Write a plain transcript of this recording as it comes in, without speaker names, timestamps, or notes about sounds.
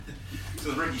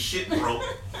Since Ricky shit broke,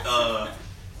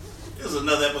 this is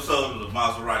another episode of the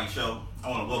Maserati Show. I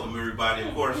want to welcome everybody.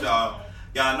 Of course, y'all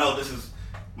know this is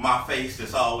my face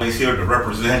that's always here to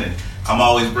represent it. I'm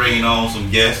always bringing on some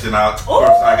guests, and I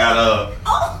got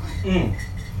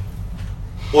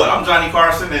What? I'm Johnny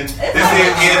Carson, and this is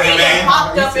Anthony Man.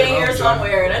 Popped up in here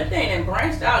somewhere. That thing and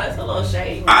branched out. That's a little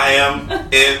shady. I am.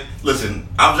 And listen,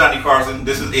 I'm Johnny Carson.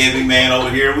 This is Anthony Man over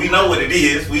here. We know what it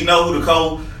is. We know who the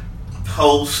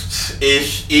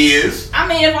co-host-ish is. I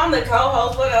mean, if I'm the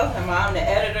co-host, what else am I? I'm the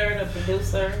editor, the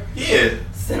producer. Yeah.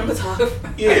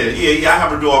 Cinematographer. Yeah. I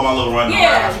have her do all my little running around.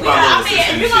 Yeah, if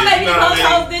you're going to make me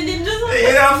co-host, then just you know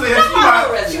what I'm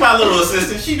saying? She my little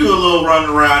assistant. She do a little running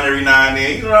around every now and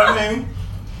then. You know what I mean?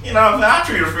 You know what I'm saying? I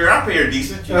treat her fair. I pay her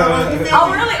decent. You know what I mean? Oh,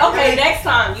 really? Okay, next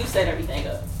time you set everything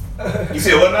up. You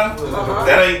said what now?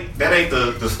 That ain't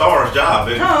the star's job,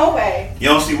 is it? Oh, okay. You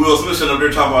don't see Will Smith sitting up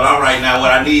there talking about, all right, now what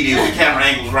I need is the camera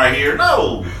angles right here.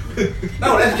 No,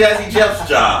 that's Jazzy Jeff's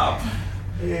job.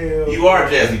 Yeah. You are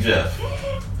Jazzy Jeff.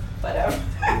 Whatever.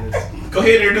 Go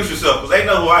ahead and introduce yourself, because they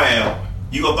know who I am.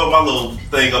 You gonna throw my little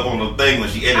thing up on the thing when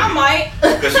she edits it. I might.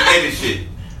 Because she edits shit.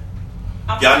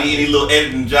 Y'all need any little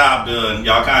editing job done,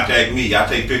 y'all contact me. I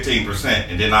take 15%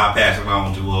 and then I'll pass it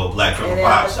on to Black Pepper And then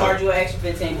Potts. I'll charge you an extra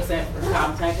 15% for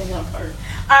contacting him first.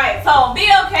 Alright, so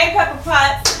BLK Pepper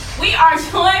Potts. We are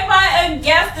joined by a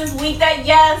guest this week that,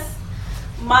 yes,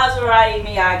 Maserati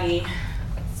Miyagi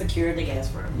secured the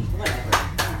guest for me. Whatever.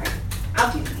 Alright.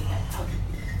 I'll give you that.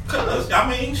 Cause, I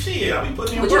mean, shit, I be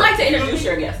putting in Would work. you like to introduce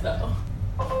your guest, though?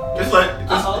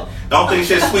 Don't think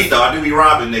shit's sweet though. I do be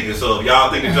robbing niggas, so if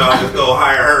y'all think that y'all just go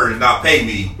hire her and not pay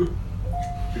me,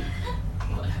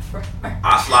 Whatever.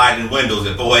 I slide in windows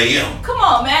at 4 a.m. Come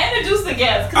on, man. Introduce the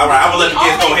guest. All right, I'm gonna let the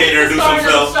guest go ahead and introduce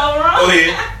himself. Go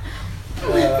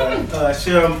ahead.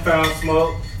 Cheryl Found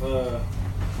Smoke,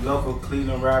 local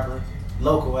Cleveland rapper.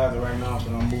 Local as of right now,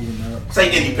 but I'm moving up.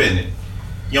 Say independent.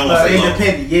 You don't want to say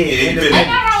independent, local. independent. Ain't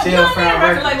no wrong. You don't need a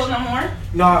record label no more.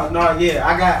 No, yeah.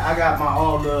 I got my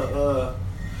own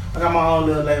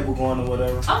little label going or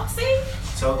whatever. Oh, see?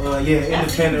 So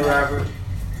independent rapper. You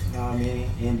know what I mean?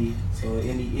 Indie. So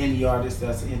any artist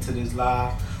that's into this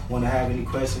live wanna have any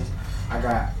questions, I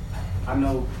got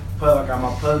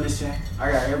my publishing.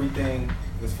 I got everything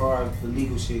as far as the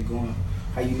legal shit going.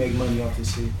 How you make money off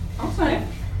this shit. Okay.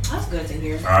 That's good to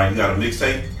hear. All right, you got a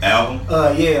mixtape, album?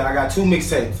 Yeah, I got 2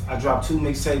 mixtapes. I dropped 2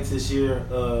 mixtapes this year.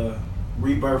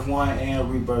 Rebirth 1 and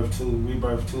Rebirth 2.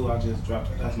 Rebirth 2, I just dropped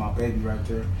it. That's my baby right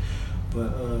there. But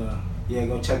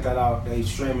go check that out. They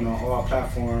streaming on all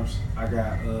platforms. I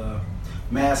got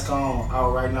Mask On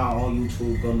out right now on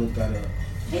YouTube. Go look that up.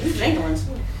 Hey, you jingling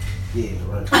too. Yeah,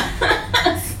 right. I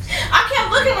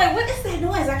kept looking like, what is that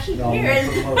noise? I keep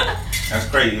hearing. That's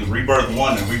crazy. It was Rebirth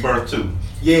 1 and Rebirth 2.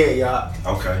 Yeah, y'all.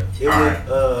 Okay. It all was,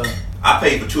 right. I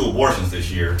paid for 2 abortions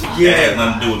this year. Yeah. It had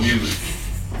nothing to do with music.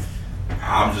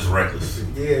 I'm just reckless.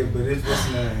 Yeah, but it's what's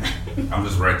name. I'm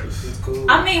just reckless. It's cool.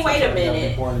 I mean, wait a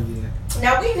minute.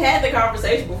 Now, we've had the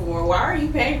conversation before. Why are you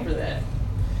paying for that?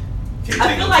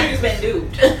 I feel like you've been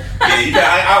duped. Yeah,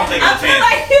 I don't take no chances. I feel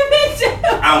like you've been duped.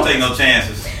 I don't take no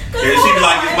chances. If she be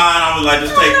like, it's mine, I'm like,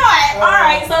 just take it.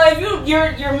 Alright, so if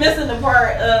you're missing the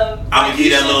part of I'm gonna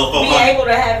give that little be able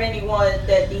to have anyone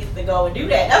that needs to go and do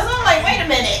that. That's why I'm like, wait a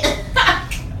minute.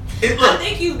 I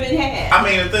think you've been had. I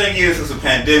mean, the thing is, it's a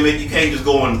pandemic. You can't just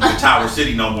go in the Tower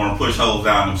City no more and push holes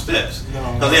down them steps.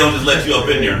 Because they don't just let you up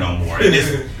in there no more. And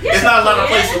it's not a lot of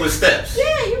places with steps.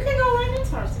 Yeah, you can go right in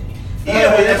Tower City.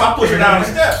 Yeah, but if I push her down the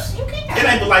steps, you can. It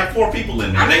ain't but like 4 people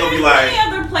in there. And they gonna be like... There's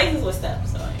many other places with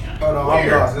steps, so hold on, I'm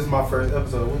lost. This is my first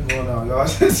episode. What's going on, y'all?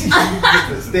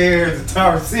 The stairs, the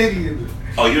Tower City.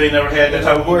 Oh, you ain't never had that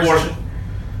type of abortion?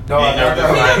 No, I never.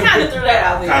 We kind of threw that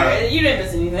out there. You didn't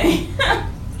miss anything.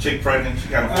 Chick pregnant, she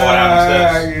kind of fall down the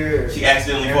steps. Yeah. She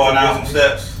accidentally fall down some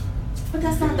steps. But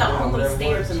that's not the only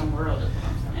stairs in the world, is what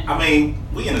I'm saying. I mean,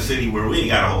 we in a city where we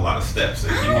ain't got a whole lot of steps.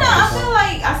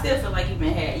 I still feel like you've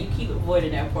been had. You keep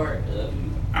avoiding that part.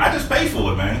 I just pay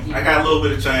for it, man. I got a little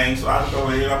bit of change, so I just go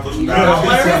ahead and I push them down.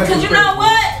 Because you know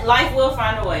what? Life will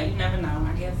find a way. You never know,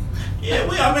 I guess. Yeah,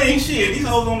 I mean, shit. These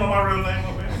hoes don't know my real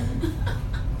name, man.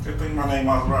 They think my name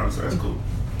Maserati, so that's cool.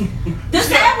 The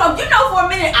sad part, for a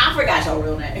minute, I forgot your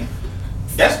real name.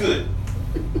 That's good.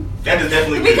 That is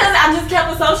definitely good. Because I just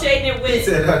kept associating it with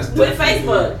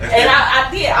Facebook. And I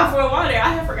did. For a while there, I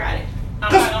had forgot it.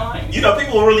 I'm not gonna lie.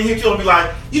 People will really hit you and be like,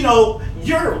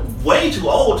 you're way too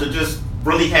old to just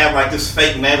really have like this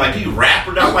fake name. Like, do you rap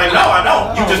or something? Like, no, I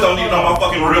don't. You just don't need to know my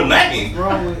fucking real name.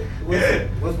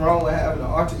 What's wrong with having an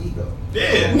alter ego?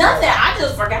 Yeah. Nothing. I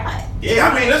just forgot. Yeah,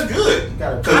 I mean, that's good.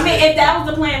 I mean, if that was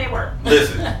the plan, it worked.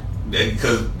 Listen,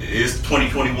 because it's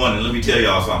 2021, and let me tell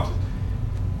y'all something.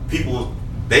 People,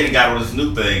 they done got on this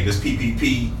new thing, this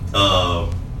PPP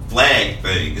flag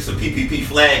thing. It's a PPP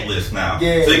flag list now.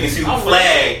 Yeah. So you can see the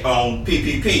flag on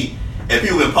PPP, and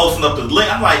people been posting up the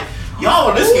link. I'm like, y'all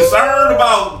are this concerned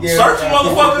about searching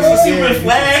motherfuckers to see which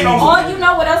flag on. Oh, you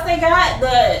know what else they got?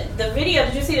 The video.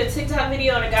 Did you see the TikTok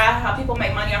video of the guy how people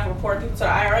make money off reporting people to the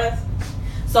IRS?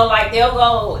 So like they'll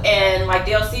go and like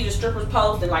they'll see the strippers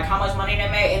post and like how much money they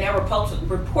made, and they'll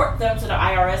report them to the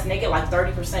IRS, and they get like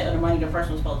 30% of the money the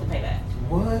person was supposed to pay back.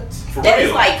 What? That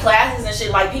is like classes and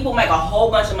shit. Like people make a whole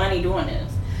bunch of money doing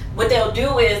this. What they'll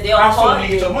do is they'll call you. How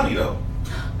get your money though?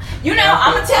 You know,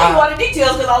 I'm gonna tell you all the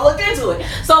details because I looked into it.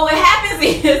 So what happens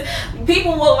is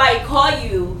people will like call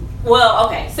you. Well,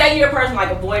 okay, say you're a person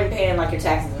like avoiding paying like your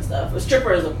taxes and stuff. A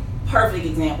stripper is a perfect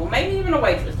example. Maybe even a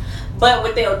waitress. But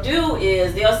what they'll do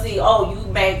is they'll see, oh,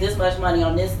 you made this much money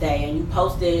on this day, and you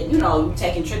posted, you know, you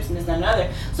taking trips and this and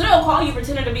another. So they'll call you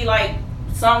pretending to be like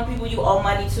some people you owe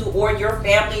money to, or your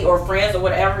family or friends or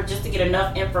whatever, just to get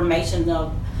enough information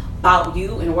about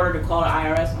you in order to call the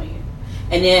IRS on you.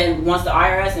 And then once the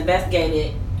IRS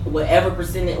investigated, whatever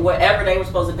they were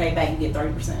supposed to pay back, you get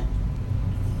 30%.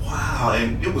 Wow,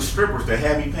 and it was strippers that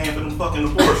had me paying for them fucking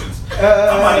abortions.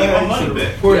 I might need my money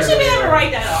back. You should be able to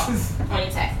write that off on your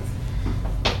taxes.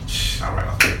 I write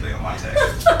off everything on my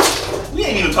taxes. We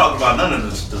ain't even talking about none of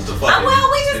the fucking.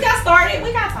 Well, we just got started.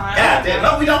 We got time. God damn,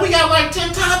 no, we don't. We got like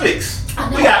 10 topics.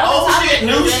 We got old shit,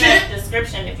 new shit.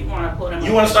 Description, if you want to put them.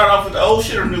 You want to start off with the old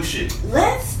shit or new shit?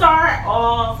 Let's start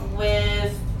off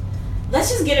with.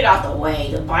 Let's just get it out the way.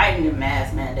 The Biden and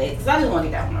mask mandate, because I just want to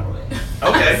get that one over with.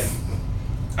 Okay.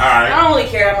 All right. I don't really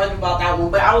care much about that one,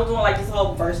 but I was doing like this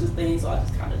whole Verzuz thing, so I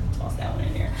just kind of tossed that one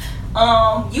in there.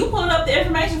 You pulled up the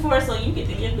information for us, so you get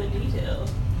to give the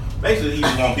details. Basically, he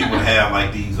just want people to have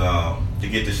like these to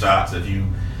get the shots. If you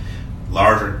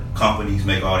larger companies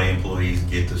make all their employees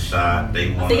get the shot,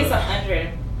 they want. I think it's 100.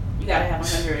 You gotta have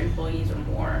 100 employees or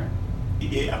more.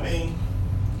 Yeah, I mean,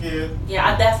 yeah.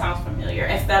 Yeah, that sounds familiar.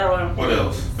 And federal employees. What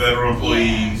else? Federal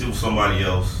employees. Yeah. It was somebody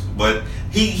else, but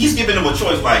he's giving them a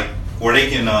choice, like where they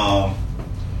can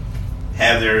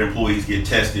have their employees get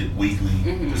tested weekly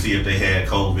to see if they had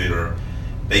COVID, or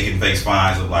they can face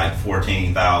fines of like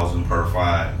 $14,000 per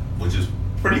fine, which is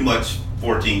pretty much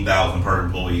 $14,000 per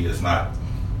employee that's not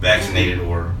vaccinated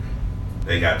or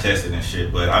they got tested and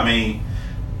shit. But I mean,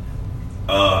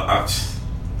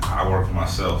 I work for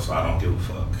myself, so I don't give a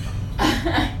fuck.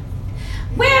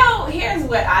 Well, here's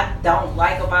what I don't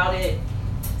like about it.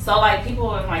 So like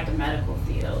people in like the medical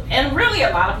field, and really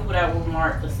a lot of people that were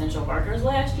marked essential workers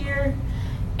last year,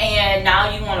 and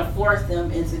now you want to force them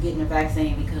into getting a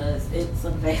vaccine because it's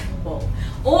available,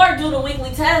 or do the weekly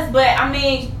test. But I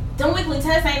mean, them weekly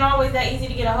tests ain't always that easy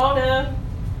to get a hold of.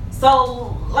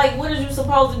 So like, what are you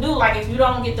supposed to do? Like, if you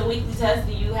don't get the weekly test,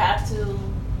 do you have to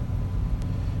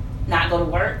not go to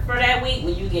work for that week?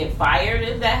 Will you get fired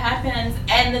if that happens?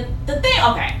 And the thing,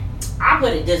 okay, I'll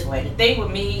put it this way. The thing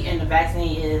with me and the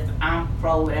vaccine is I'm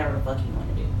pro whatever the fuck you want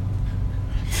to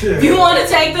do. If you want to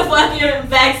take the fucking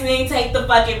vaccine, take the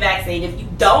fucking vaccine. If you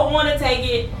don't want to take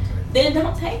it, then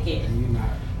don't take it. And you're not.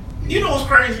 You know what's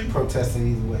crazy? Protesting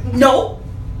either way. No.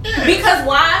 Yeah. Because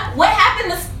why? What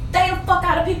happened to stay the fuck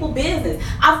out of people's business?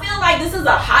 I feel like this is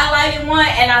a highlighted one,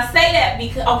 and I say that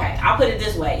because, okay, I'll put it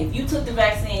this way. If you took the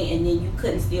vaccine and then you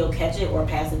couldn't still catch it or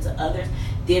pass it to others,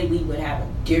 then we would have a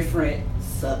different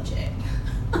subject.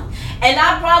 And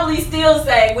I'd probably still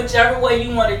say whichever way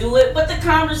you want to do it, but the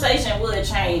conversation would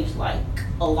change like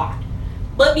a lot.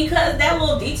 But because that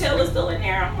little detail is still in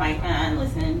there, I'm like, man,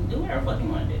 listen, do whatever the fuck you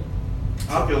want to do.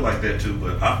 I feel like that too,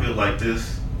 but I feel like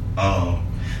this.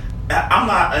 I'm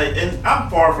not, and I'm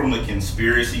far from a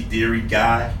conspiracy theory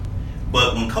guy,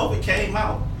 but when COVID came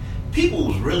out, people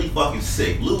was really fucking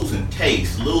sick, losing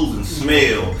taste, losing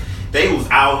smell. They was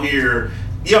out here,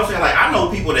 you know what I'm saying? Like, I know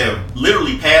people that have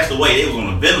literally passed away. They was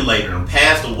on a ventilator and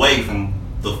passed away from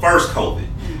the first COVID.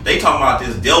 They talking about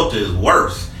this Delta is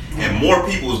worse, and more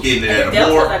people was getting it. The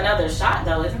Delta's another shot,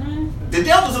 though, isn't it? The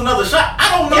Delta's another shot.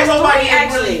 I don't know. There's nobody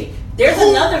actually. There's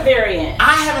another variant.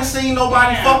 I haven't seen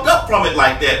nobody fucked up from it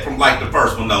like that, from like the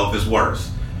first one though, if it's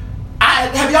worse.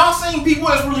 Have y'all seen people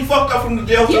that's really fucked up from the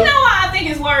Delta? You know why I think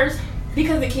it's worse?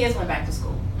 Because the kids went back to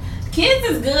school. Kids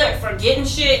is good for getting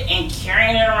shit and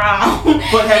carrying it around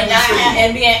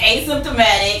and being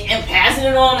asymptomatic and passing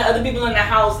it on to other people in the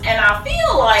house. And I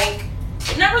feel like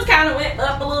the numbers kind of went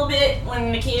up a little bit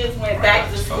when the kids went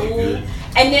back to school.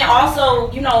 And then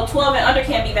also, 12 and under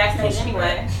can't be vaccinated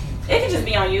anyway. It can just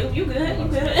be on you. You good. You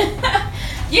good.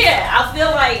 Yeah, I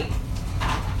feel like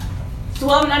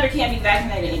 12 and under can't be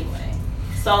vaccinated anyway.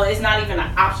 So it's not even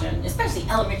an option, especially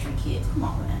elementary kids. Come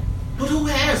on, man. But who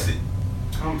has it?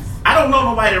 I don't know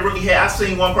nobody that really had. I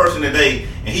seen one person today,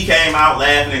 and he came out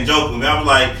laughing and joking with me. I was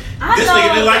like, this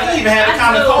nigga didn't like he even had it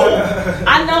kind of cold.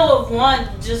 I know of one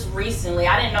just recently.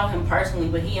 I didn't know him personally,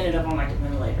 but he ended up on like a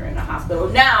ventilator in the hospital.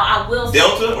 Now I will say,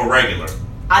 Delta or regular?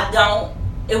 I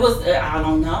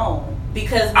don't know.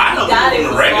 Because when I know he got it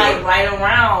was regular. like right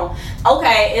around.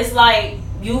 Okay, it's like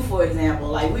you, for example.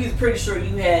 Like we was pretty sure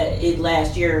you had it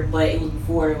last year, but it was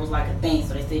before it was like a thing.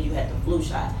 So they said you had the flu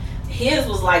shot. His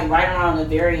was like right around the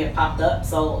variant popped up,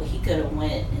 so he could have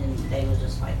went and they was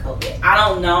just like COVID. I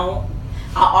don't know.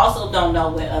 I also don't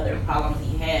know what other problems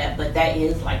he had, but that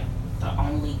is like the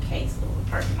only case of a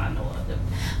person I know of.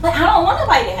 But I don't want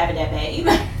nobody to have it that bad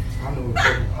either.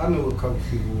 I know a couple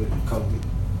people with COVID.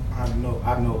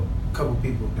 I know a couple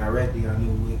people directly I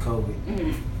knew with COVID.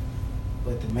 Mm-hmm.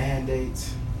 But the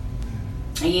mandates.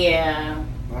 Yeah.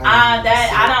 I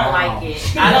don't like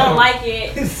it. I don't like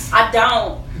it. I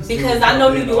don't. Because I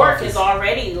know New York is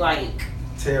already like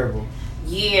terrible.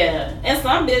 Yeah. And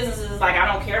some businesses, like,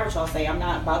 I don't care what y'all say. I'm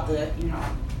not about to,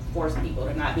 force people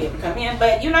to not be able to come in.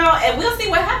 But, and we'll see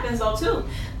what happens though too.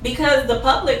 Because the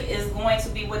public is going to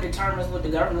be what determines what the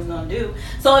government's gonna do.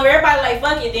 So if everybody like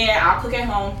fuck it, then I'll cook at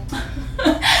home.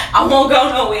 I won't go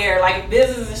nowhere. Like if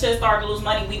business and shit start to lose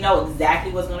money, we know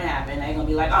exactly what's gonna happen. They ain't gonna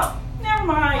be like, oh, never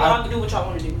mind, y'all can do what y'all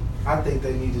want to do. I think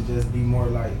they need to just be more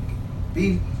like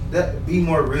be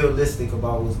more realistic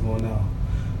about what's going on.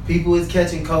 People is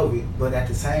catching COVID, but at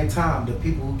the same time, the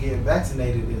people who get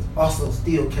vaccinated is also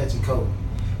still catching COVID.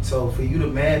 So for you to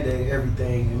mandate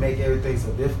everything and make everything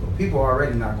so difficult, people are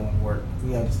already not going to work.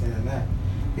 We understand that.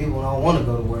 People don't want to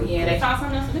go to work. Yeah, they find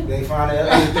something else to do. They find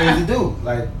other things to do.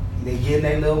 Like they getting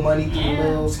their little money through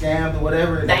little scams or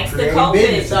whatever. Thanks to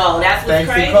COVID, though. That's what's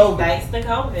crazy. Thanks to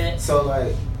COVID. So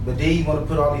like, but then you want to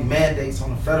put all these mandates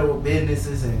on the federal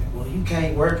businesses and, well, you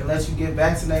can't work unless you get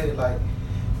vaccinated. Like,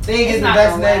 they ain't getting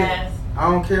vaccinated. I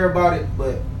don't care about it,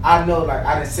 but I know, like,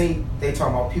 I done seen, they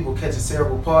talking about people catching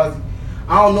cerebral palsy.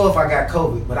 I don't know if I got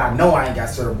COVID, but I know I ain't got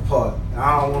cerebral palsy.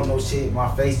 I don't want no shit,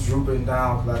 my face drooping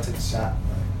down because I took a shot.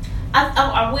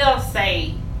 I will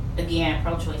say, again,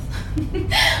 pro-choice.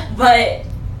 But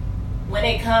when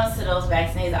it comes to those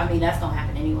vaccines, I mean, that's going to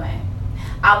happen anyway.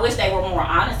 I wish they were more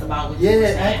honest about what you were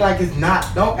saying. Act like it's not.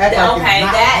 Don't act like it's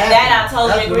not. That I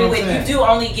totally agree with. You do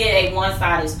only get a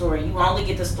one-sided story. You only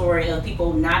get the story of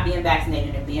people not being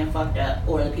vaccinated and being fucked up,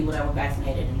 or the people that were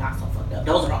vaccinated and not so fucked up.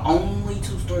 Those are the only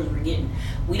two stories we're getting.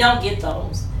 We don't get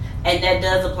those, and that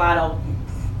does apply to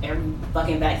every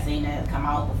fucking vaccine that has come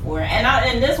out before.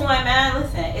 And this one, man,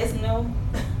 listen, it's new.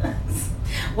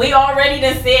 We already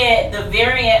done said the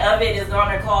variant of it is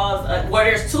going to cause.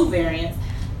 There's two variants.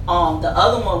 The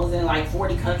other one was in like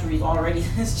 40 countries already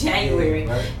since January.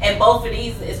 Right. And both of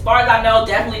these, as far as I know,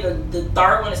 definitely the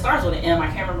third one, it starts with an M, I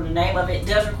can't remember the name of it,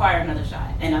 does require another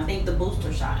shot. And I think the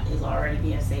booster shot is already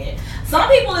being said. Some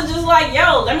people is just like,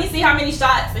 yo, let me see how many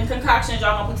shots and concoctions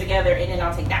y'all gonna put together and then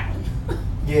I'll take that one.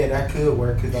 Yeah, that could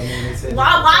work, because I mean, they said...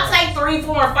 Why take 3,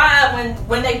 4, or 5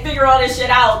 when they figure all this shit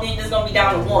out, then it's gonna be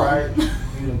down to 1. Right.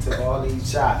 You done took all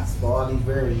these shots for all these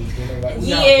variants. Like,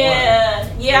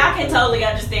 I can totally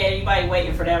understand anybody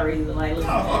waiting for that reason. Like, listen,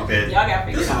 y'all got to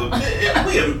figure it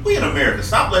out. We in America.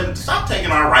 Stop taking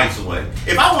our rights away.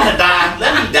 If I want to die,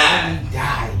 let me die.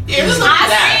 Yeah,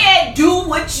 I said do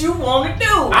what you want to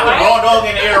do. I've been raw dog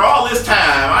in the air all this time.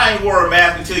 I ain't wore a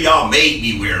mask until y'all made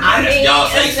me wear a mask. I mean, y'all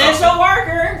say essential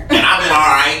worker. And I've been all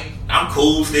right. I'm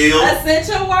cool still.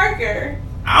 Essential worker.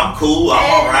 I'm cool. I'm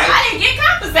all right. I didn't get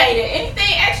compensated. Anything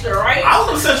extra, right? I was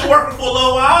an essential worker for a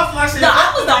little while. I was the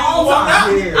whole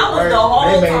time. Yeah, I was the whole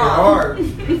time. They made it hard.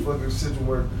 Fucking essential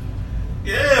worker.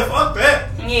 Yeah, fuck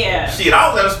that. Yeah. Shit, I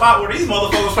was at a spot where these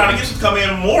motherfuckers trying to get you to come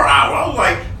in more hours. I was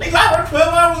like, nigga, I work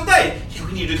 12 hours a day. Yeah,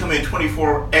 we need you to come in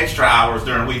 24 extra hours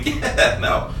during the week.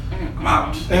 No, I'm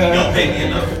out. You don't pay me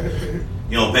enough.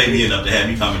 You don't pay me enough to have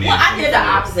me coming in. Well, I did the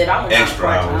opposite. I went extra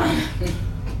hours.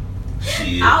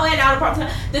 Shit. I went out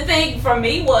part-time. The thing for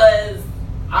me was,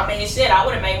 I mean, shit, I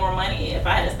would have made more money if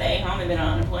I had to stay home and been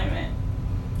on unemployment.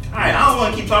 Alright, I don't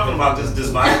want to keep talking about this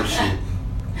virus shit.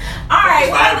 Alright,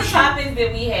 what other topics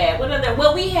did we have?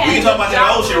 We had. We can talk about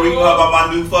that old shit. We can talk about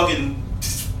my new fucking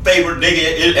favorite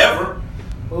nigga ever.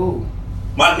 Ooh.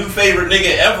 My new favorite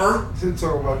nigga ever. Should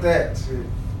talk about that shit.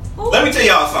 Ooh. Let me tell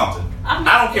y'all something.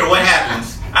 I don't care what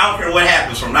happens. I don't care what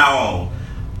happens from now on.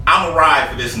 I'm a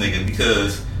ride for this nigga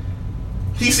because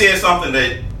he said something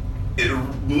that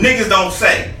niggas don't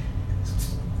say.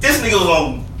 This nigga was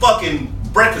on fucking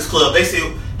Breakfast Club. They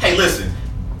said, hey, listen,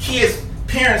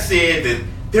 parents said that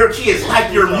their kids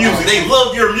like your music. They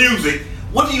love your music.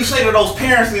 what do you say to those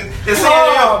parents that say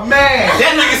Oh man,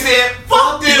 that nigga said,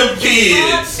 fuck them kids.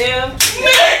 Fuck them.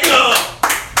 Nigga!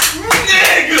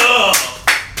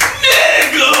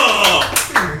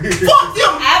 Fuck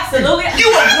them. Absolutely. You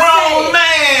a grown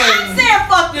man. I'm saying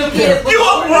fuck them kids. You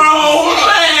a grown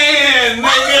man,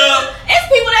 nigga. It's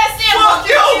people that say Fuck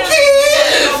your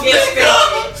kids, nigga.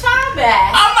 Try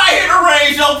back. I'm not here to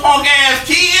raise your punk ass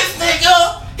kids,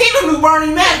 nigga. He the new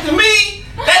Bernie Mac to me.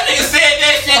 That nigga said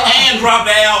that shit and dropped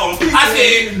the album. I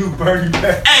said, new Bernie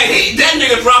Mac. hey, that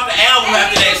nigga dropped the album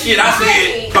after that shit. I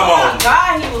said, come on.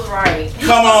 God, he was right.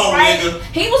 Come on, nigga.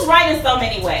 He was right in so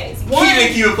many ways. One, He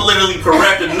didn't keep it politically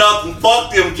correct or nothing.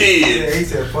 Fuck them kids. Yeah, he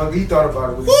said fuck. He thought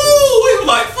about it. Woo! He was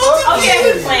like, fuck them oh yeah,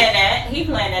 kids. he planned that. He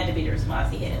planned that to be the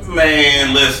response he has.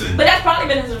 Man, listen. But that's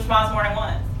probably been his response more than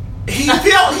once. He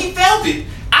felt it.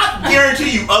 I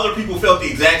guarantee you other people felt the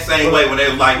exact same way when they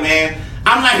was like, man,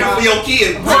 I'm not here for your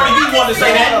kids. Bernie, you want to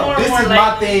say that? This is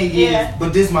my thing Yeah.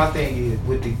 but this my thing is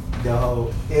with the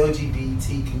whole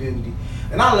LGBT community.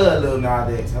 And I love Lil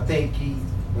Nas X. I think he's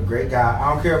a great guy.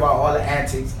 I don't care about all the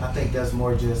antics. I think that's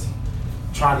more just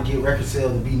trying to get record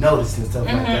sales and be noticed and stuff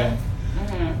like that.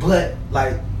 Mm-hmm. But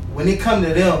like when it comes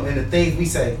to them and the things we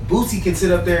say, Boosie can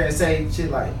sit up there and say shit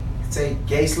like say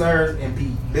gay slurs and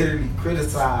be literally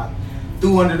criticized,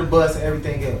 threw under the bus and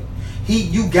everything else.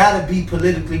 You gotta be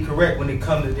politically correct when it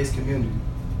comes to this community.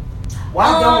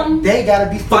 Why don't they gotta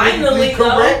be politically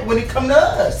correct when it comes to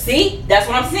us? See, that's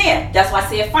what I'm saying. That's why I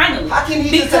said finally. How can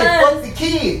he just say fuck the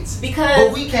kids?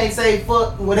 But we can't say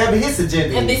fuck whatever his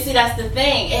agenda and is. see, that's the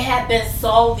thing. It had been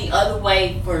so the other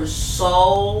way for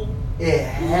so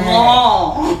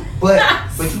long. But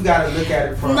you gotta look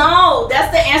at it from No,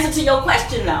 that's the answer to your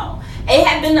question though. It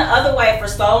had been the other way for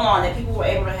so long that people were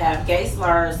able to have gay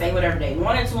slurs, say whatever they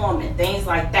wanted to them, and things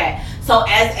like that. So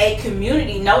as a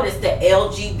community, notice the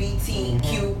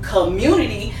LGBTQ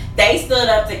community, they stood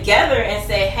up together and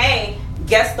said, hey,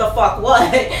 guess the fuck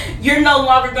what? You're no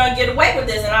longer going to get away with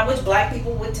this. And I wish black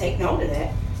people would take note of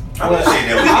that. I'm not saying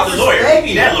that. We need the lawyer. We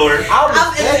need that lawyer. I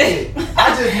respect it.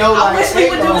 I just know I like wish we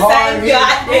would do the same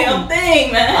goddamn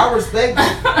thing, man. I respect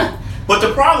it. But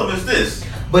the problem is this.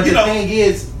 But the thing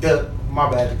is, my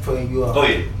bad for putting you up. Go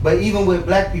ahead. But even with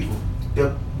black people,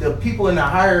 the people in the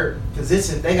higher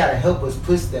position, they gotta help us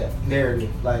push that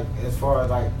narrative. Like as far as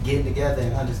like getting together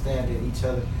and understanding each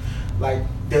other. Like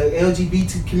the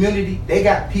LGBT community, they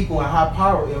got people in high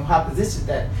power in high positions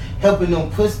that helping them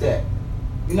push that.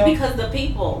 You know? Because the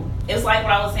people, it's like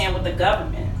what I was saying with the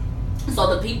government.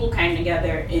 So the people came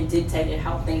together and dictated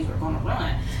how things were going to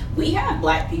run. We have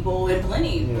black people in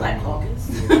plenty, black caucus,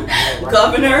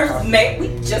 governors, we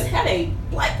just had a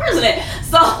black president.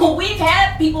 So we've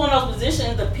had people in those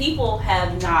positions. The people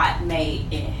have not made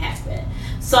it happen.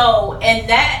 So in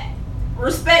that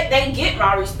respect, they get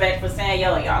my respect for saying,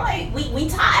 yo, y'all like, we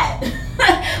tired.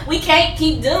 We can't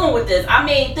keep dealing with this. I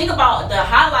mean, think about the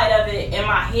highlight of it in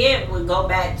my head would go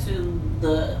back to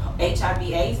the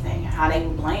HIV/AIDS thing and how they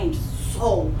were blamed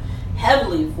so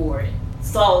heavily for it.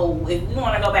 So if we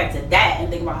want to go back to that and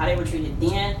think about how they were treated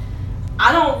then,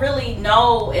 I don't really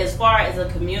know as far as a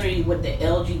community what the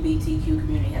LGBTQ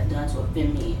community has done to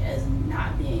offend me as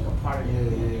not being a part of the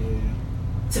community.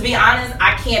 To be honest,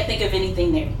 I can't think of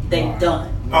anything they've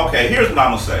done. Okay, here's what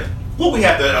I'm gonna say. What we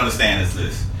have to understand is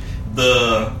this: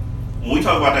 when we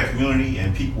talk about that community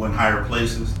and people in higher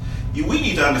places, we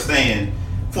need to understand.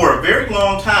 For a very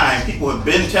long time, people have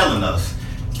been telling us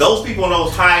those people in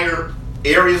those higher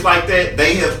areas like that,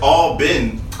 they have all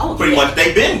been pretty much.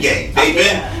 They've been gay.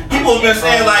 People have been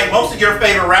saying like most of your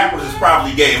favorite rappers is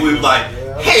probably gay. And we were like,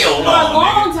 hell no, for a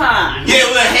long time. Yeah, it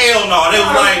was like hell no. They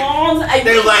was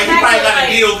like, he probably got a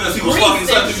deal because he was fucking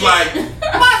such. He's like,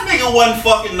 my nigga wasn't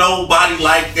fucking nobody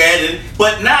like that.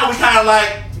 But now we kind of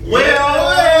like, because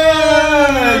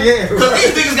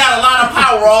these niggas got a lot of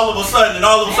power all of a sudden, and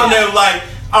all of a sudden they were like,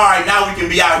 all right, now we can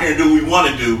be out here and do what we want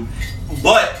to do.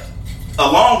 But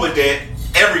along with that,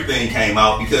 everything came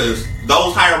out because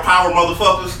those higher power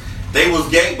motherfuckers, they was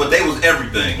gay, but they was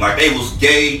everything. Like they was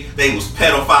gay, they was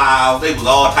pedophiles, they was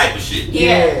all type of shit.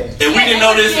 Yeah. And we didn't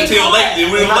know this until lately.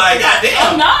 We were like, God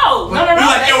damn. Oh, no. We were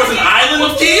like, there was an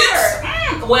island of kids?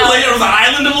 Well, like there was an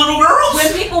island of little girls?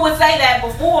 When people would say that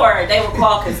before, they were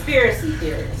called conspiracy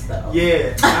theorists, though.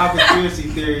 Yeah, now conspiracy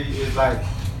theory is like...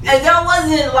 And that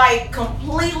wasn't like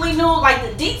completely new. Like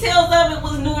the details of it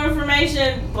was new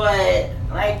information, but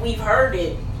like we've heard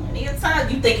it plenty of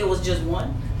times. You think it was just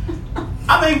one?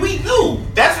 I mean, we knew.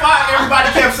 That's why everybody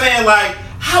kept saying like,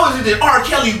 how is it that R.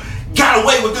 Kelly got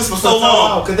away with this for so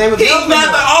long. Cause they was He's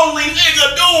not the only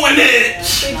nigga doing it. I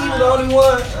think he was the only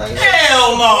one.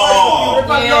 Hell no.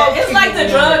 Yeah, it's like the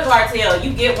drug cartel.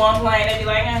 You get one plane, they be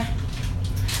like, eh.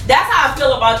 That's how I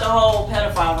feel about the whole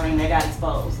pedophile ring that got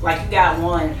exposed. Like, you got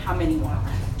one, how many more?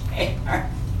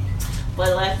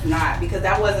 But let's not, because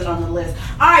that wasn't on the list.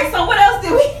 Alright, so what else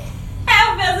do we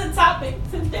have as a topic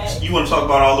today? You want to talk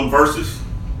about all them verses?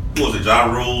 What was it, Ja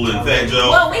Rule and Fat Joe?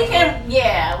 Well, we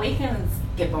can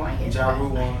skip on here. Ja Rule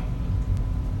won.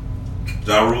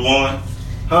 Ja Rule won?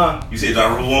 Huh? You said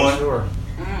Ja Rule won? For sure.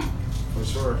 For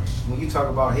sure. When you talk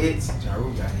about hits, Ja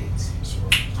Rule got hits. For sure.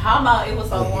 How about It Was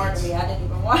So Warm to Me? I didn't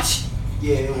even watch it.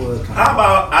 Yeah, it was. How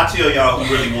about I tell y'all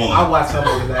who really won? I watched some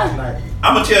of it last night.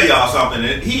 I'm gonna tell y'all something.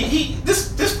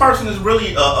 This person is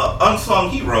really a unsung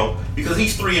hero because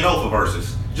he's 3-0 for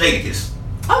verses. Jadakiss.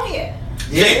 Oh yeah.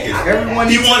 Jadakiss. Everyone.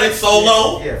 He won it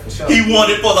solo. Yeah, for sure. He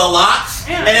won it for the locks.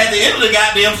 Yeah. And at the end of the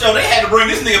goddamn show, they had to bring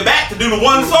this nigga back to do the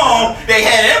one song. They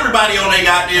had everybody on their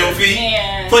goddamn feet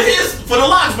for the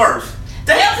locks verse.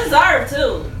 Well deserved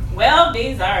too. Well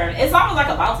deserved. It's almost like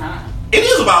about time. It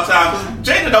is about time because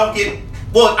Jada don't get.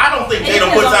 Well, I don't think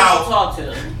Jada puts out.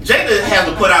 Jada has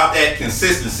to put out that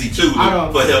consistency too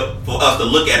for us to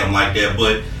look at him like that.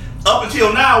 But up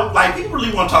until now, like people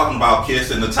really weren't talking about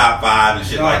Kiss in the top 5 and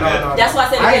shit that. No. That's why I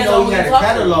said I didn't know he had a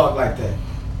catalog like that.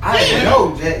 I didn't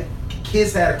know that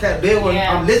Kiss had a catalog. Then when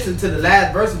I'm listening to the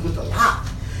last verses with the lock,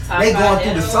 they going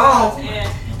through the songs.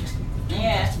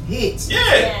 Yeah. Hits.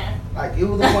 Yeah. Like it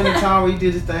was the one time where he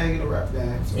did his thing in the rap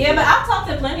game. So, yeah, but I've talked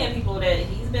to plenty of people that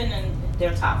he's been in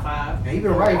their top 5. And he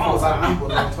been writing for a lot of people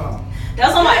a long time.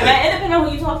 That's what I'm like, man. It depends on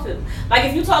who you talk to. Like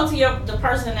if you talk to the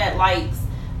person that likes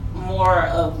more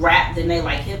of rap than they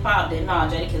like hip hop, then no,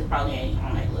 Jadakiss probably ain't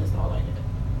on that list all like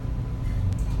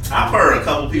that. I've heard a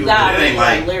couple people. It ain't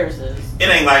like lyricists. It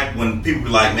ain't like when people be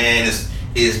like, man,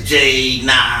 it's Jay,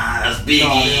 Nas,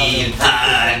 Biggie, and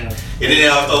Pine. And then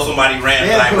they'll throw somebody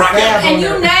random like Rock. And you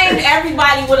named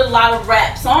everybody with a lot of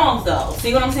rap songs though.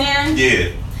 See what I'm saying?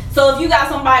 Yeah. So if you got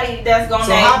somebody that's gonna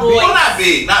name boys, well, not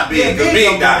big, because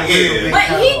Big died. Yeah. But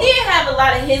he did have a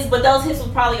lot of hits. But those hits was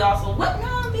probably also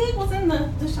Big was in the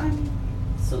shiny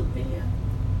suit video.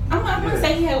 I'm gonna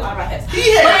say he had a lot of hits.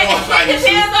 He had one shiny suit.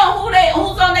 It depends on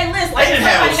who's on their list. Like they didn't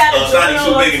have a shiny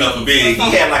suit big enough for Big.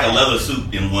 He had like a leather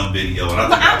suit in one video. And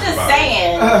I'm just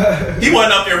saying. He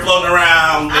wasn't up there floating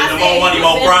around getting more money,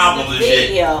 more problems and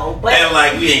shit. But and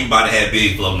like we ain't about to have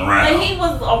Big floating around. But he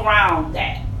was around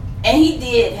that. And he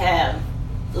did have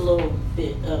a little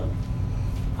bit of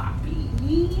poppy.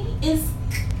 It's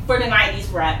for the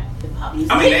 90s rap and pop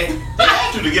music. I mean, they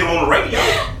had to get him on the radio.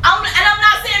 I'm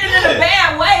not saying it in a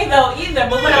bad way though either.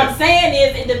 But what I'm saying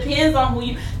is it depends on who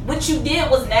you. What you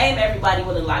did was name everybody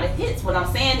with a lot of hits. What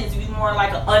I'm saying is you more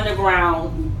like an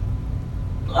underground.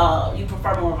 You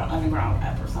prefer more of an underground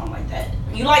rap or something like that.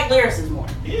 You like lyricists more.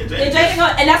 Yeah, and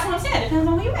that's what I'm saying. It depends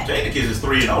on who you at. Jadakiss is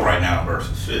 3-0 right now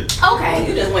versus shit. Okay,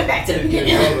 you just went back to the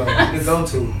beginning. It's on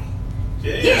to.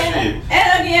 Yeah.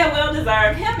 And again, well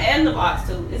deserved. Him and the Box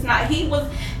too. It's not. He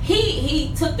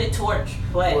took the torch,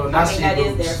 but I mean that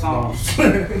is their song.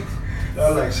 I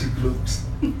like She Gloops.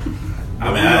 I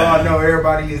mean, we all know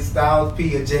everybody is Styles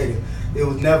P or Jada. It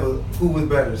was never who was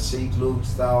better, She Gloops,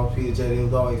 Styles P or Jada. It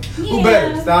was always who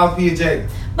better, Styles P or Jada.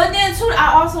 But then too,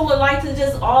 I also would like to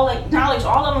just all acknowledge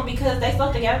all of them because they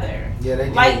stuck together. Yeah, they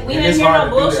did. Like we didn't hear no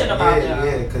bullshit about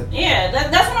them.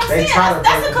 That's what I'm saying.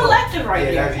 That's a collective right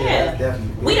there. Yeah,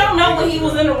 definitely. We don't know what he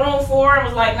was in the room for and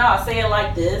was like, nah, say it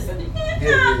like this. And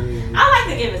I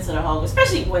like to give it to the whole,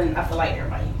 especially when I feel like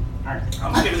everybody aren't.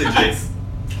 I'm gonna give it to Jay.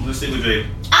 Let's see with Jay.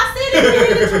 I said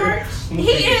it, George.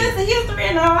 He is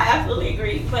 3-0. I absolutely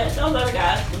agree. But those other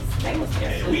guys, they was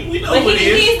scared. We know but who it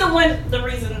is. He's the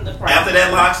reason the price. After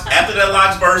that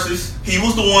locks versus, he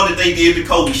was the one that they did the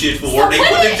Kobe shit for. So they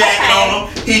put the jacket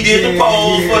on him. He did the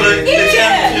pose for the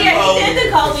championship pose. He did the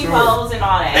Kobe pose and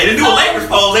all that. They didn't do a Lakers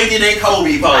pose. They did a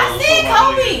Kobe pose. I said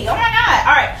Kobe. Oh my God.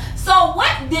 All right. So what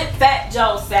did Fat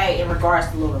Joe say in regards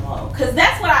to Lil Mo? Because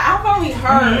that's what I've only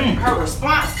heard her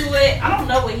response to it. I don't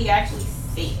know what he actually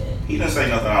said. He didn't say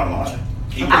nothing out of line.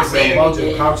 He I said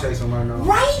Mojo clout chasing right now.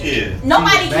 Right? Yeah.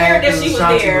 Nobody cared that she was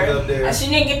there. there. She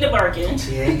didn't get the Birkin.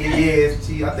 She ain't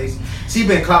get I think she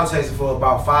been clout chasing for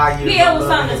about 5 years. Yeah, it was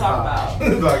something to talk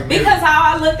about. Like, because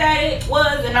how I looked at it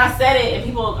was, and I said it, and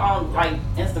people on like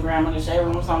Instagram or the Shade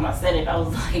Room or something, I said it. I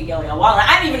was like, yo, well,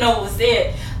 I didn't even know what was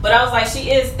said, but I was like,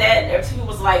 she is that. People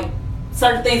was like,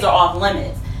 certain things are off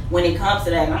limits when it comes to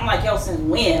that. And I'm like, yo, since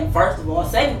when? First of all.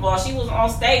 Second of all, she was on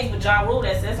stage with Ja Rule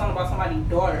that said something about somebody's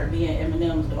daughter being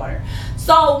Eminem's daughter.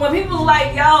 So when people was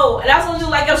like, yo, and I was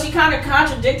just like, yo, she kind of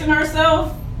contradicting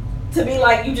herself. to be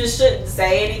like, you just shouldn't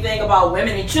say anything about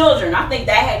women and children. I think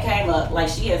that had came up, like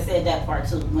she had said that part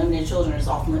too. Women and children is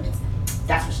off limits.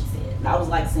 That's what she said. And I was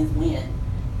like, since when?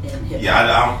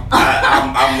 Yeah,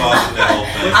 I'm lost with that whole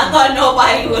thing. I thought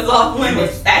nobody was off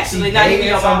limits. Actually, not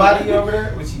even somebody over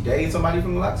there. Was she dating somebody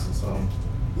from Lux or something?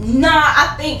 Nah,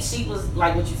 I think she was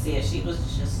like what you said. She was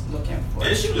just looking for.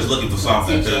 Yeah, she was just looking for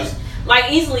something, cause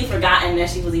like easily forgotten that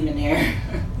she was even there.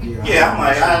 Yeah, I'm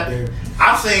like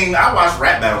I watched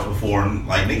rap battles before, and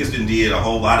like niggas did a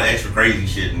whole lot of extra crazy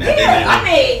shit, and they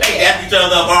dapped each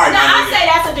other up hard. No, I say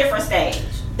that's a different stage.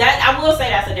 That I will say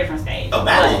that's a different stage. A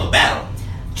battle is a battle.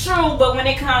 True, but when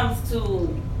it comes to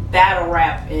battle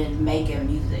rap and making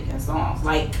music and songs,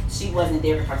 like she wasn't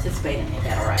there to participate in that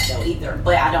battle rap though either.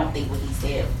 But I don't think what he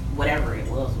said, whatever it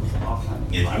was off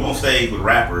limits. If you won't stay with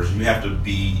rappers, you have to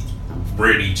be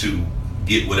ready to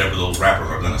get whatever those rappers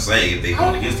are gonna say if they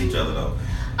going against each other though.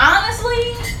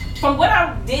 Honestly, from what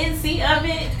I did see of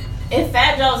it, if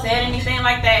Fat Joe said anything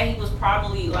like that, he was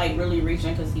probably like really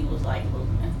reaching because he was like losing it.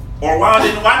 Or why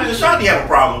did Ashanti have a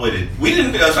problem with it?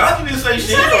 Ashanti didn't say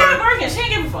shit. Ashanti ain't working. She ain't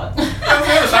give a fuck.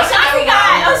 Ashanti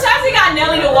got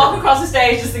Nelly to walk across the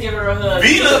stage just to give her a hug.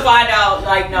 Vita to find out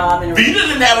like no, I'm in a Vita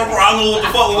didn't have a problem with what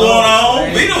the fuck was going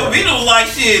on. Vita was like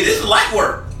shit. This is light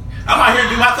work. I'm out here to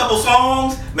do my couple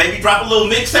songs, maybe drop a little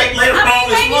mixtape later on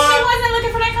this maybe month. She wasn't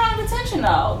looking for that kind of attention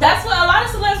though. That's what a lot of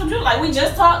celebs would do. Like we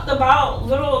just talked about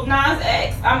Lil Nas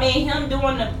X. I mean, him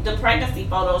doing the pregnancy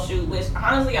photo shoot, which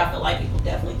honestly I feel like people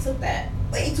definitely took that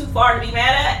way too far to be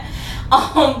mad at.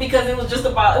 Because it was just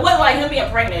about, it wasn't like him being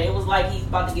pregnant. It was like he's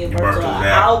about to give birth to an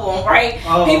album, right?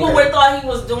 People would thought he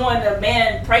was doing the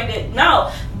man pregnant. No,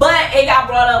 but it got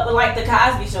brought up with like the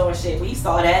Cosby Show and shit. We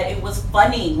saw that. It was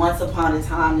funny once upon a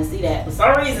time to see that. For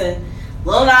some reason,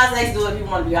 Lil Nas X do it. People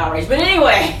want to be outraged. But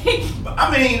anyway, I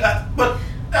mean,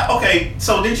 okay.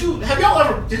 So did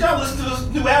y'all listen to this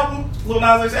new album, Lil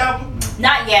Nas X album?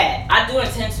 Not yet. I do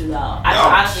intend to though. I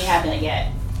honestly haven't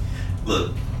yet.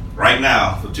 Look. Right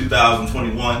now, for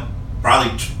 2021,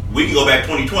 probably we can go back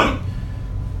 2020.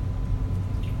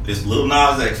 It's Lil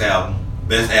Nas X album,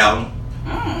 best album.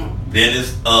 Then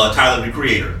it's Tyler the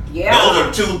Creator. Yeah, those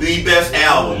are two of the best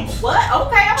albums. What?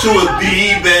 Okay, two of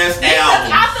the best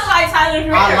albums. I feel like Tyler the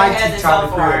Creator has it so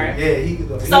far.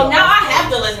 Yeah, so now I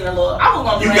have to listen to Lil. I was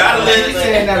gonna. You gotta listen.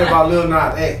 Saying that about Lil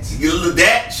Nas X.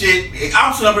 That shit.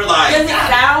 I'm somewhere like. Does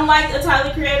it sound like the Tyler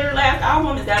the Creator last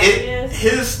album? Is that what it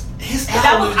is? His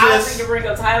album is to bring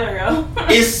up Tyler, yo.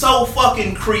 It's so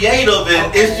fucking creative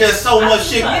and it's just so much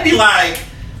shit. You'd be like,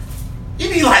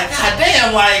 God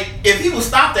damn, like if he would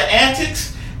stop the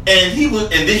antics and he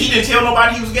didn't tell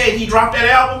nobody he was gay, he dropped that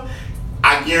album,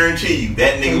 I guarantee you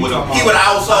that nigga would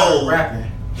also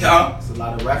rapping. Yeah, it's a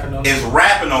lot of rapping on there. It's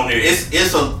rapping on there. It's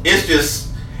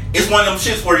one of them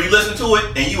shits where you listen to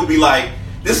it and you would be like,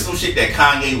 this is some shit that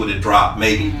Kanye would have dropped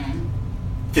maybe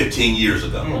 15 years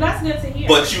ago. Well, that's good to hear.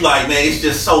 But you like, man, it's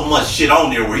just so much shit on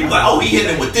there where you like, oh, he hit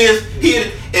it with this.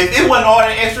 If it wasn't all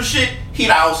that extra shit, he'd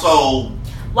also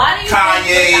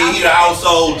Kanye, he'd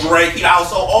also Drake, he'd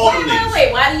also all them niggas.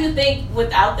 Wait, why do you think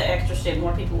without the extra shit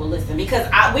more people would listen? Because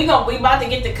we about to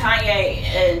get to Kanye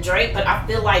and Drake, but I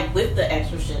feel like with the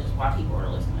extra shit is why people are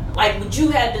listening. Like, would you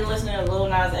have been listening to Lil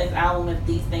Nas X album if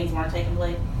these things weren't taking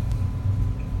place?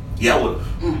 Yeah, I would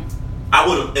have. I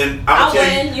would have, and I'm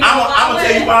gonna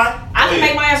tell you why. I can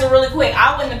make my answer really quick.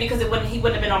 I wouldn't have because he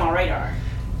wouldn't have been on my radar.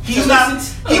 He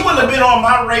wouldn't have been on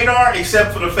my radar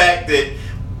except for the fact that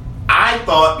I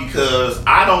thought because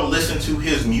I don't listen to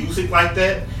his music like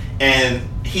that, and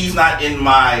it's not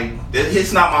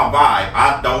my vibe.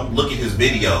 I don't look at his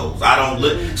videos. I don't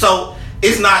look, so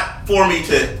it's not for me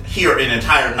to hear an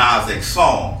entire Nas X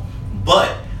song.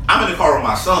 But I'm in the car with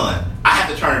my son. I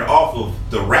have to turn it off of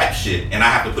the rap shit, and I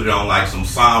have to put it on like some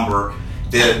somber,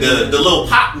 the little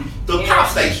pop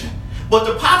station. But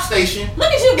the pop station.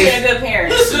 Look at you being a good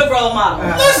parent, good role model.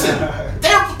 Listen,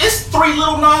 it's 3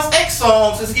 Lil Nas X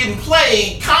songs that's getting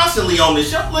played constantly on this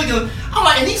shit. I'm like,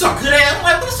 and these are good ass. I'm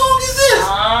like, what song is this?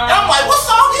 And I'm like, what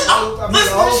song is? I'm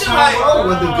listening to this shit like. It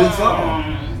was a good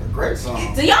song. It's a great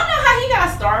song. Do y'all know how he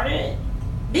got started?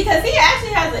 Because he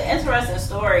actually has an interesting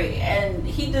story, and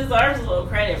he deserves a little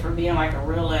credit for being like a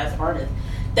real ass artist.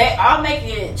 I'll make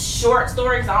it short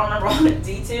story because I don't remember all the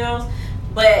details,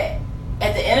 but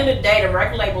at the end of the day, the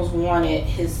record labels wanted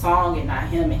his song and not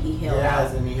him, and he held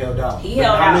out. And he held out. He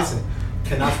held out. Listen,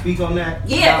 can I speak on that?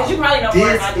 Yeah, because you probably know more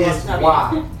than I do. This is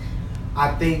why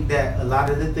I think that a lot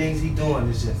of the things he's doing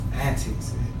is just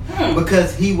antics.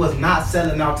 Because he was not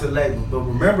selling out to the label. But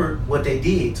remember what they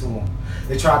did to him.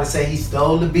 They tried to say he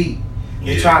stole the beat.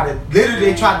 They tried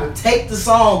to take the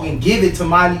song and give it to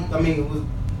Miley. I mean, it was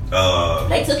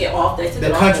They took it off. They took the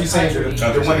it country off the singer,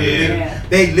 country. the one Yeah.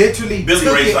 they literally Billy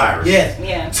took Ray it, Cyrus.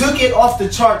 Yes, took it off the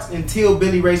charts until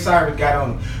Billy Ray Cyrus got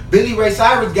on it. Billy Ray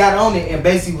Cyrus got on it and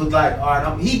basically was like, all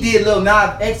right, he did Lil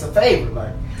Nas X a favor,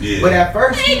 like. Yeah. But at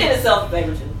first he did himself a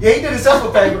favor too. Yeah, he did himself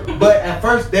a favor. But at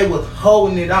first they was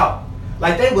holding it out.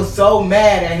 Like they was so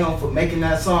mad at him for making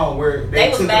that song where they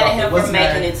was took mad it at him off for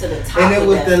making it to the top. And it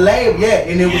was the label,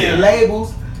 and it was Yeah. the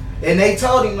labels. And they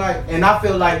told him like, and I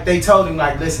feel like they told him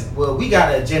like, listen, well, we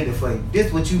got an agenda for you. This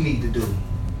is what you need to do.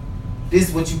 This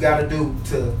is what you got to do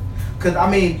to, cause I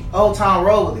mean, Old Town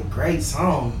Road was a great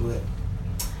song, but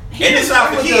and it's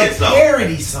not for kids though.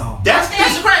 Parody song. That's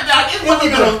correct, dog. It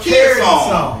wasn't even a kid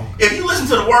song. If you listen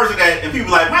to the words of that and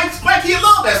people like, my kid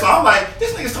love that song, I'm like,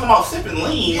 this nigga's talking about sipping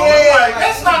lean. Yeah, like,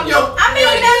 that's not your. I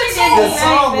mean, The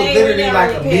song was literally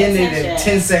like a minute and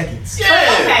 10 seconds. Yeah.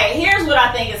 But okay, here's what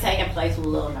I think is taking place with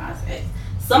Lil Nas X.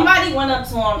 Somebody went up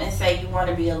to him and said, you want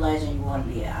to be a legend, you want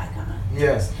to be an icon.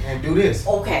 Yes, and do this.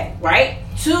 Okay, right?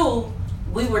 2,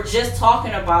 we were just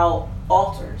talking about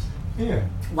altars. Yeah.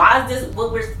 Why is this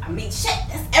what we're, I mean, shit,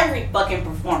 that's every fucking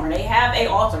performer. They have a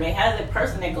altar. They have a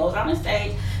person that goes on the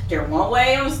stage. They're one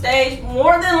way on stage.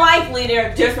 More than likely,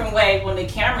 they're a different way when the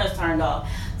camera's turned off.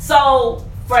 So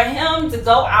for him to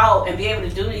go out and be able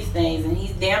to do these things, and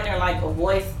he's damn near like a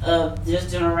voice of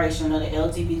this generation of the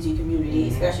LGBT community,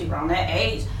 especially around that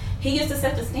age, he gets to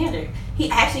set the standard. He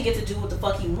actually gets to do what the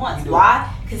fuck he wants.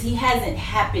 Why? Because he hasn't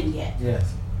happened yet.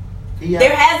 Yes.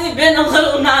 There hasn't been a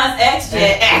Lil Nas X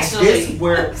yet, actually. This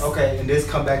where, okay, and this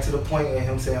come back to the point of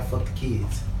him saying fuck the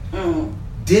kids. Mm.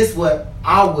 This what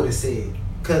I would have said.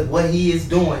 Because what he is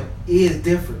doing is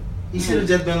different. He should have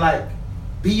just been like,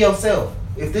 be yourself.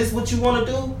 If this is what you want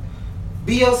to do,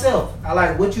 be yourself. I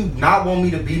like, what you not want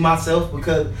me to be myself,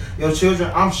 because your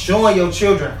children, I'm showing your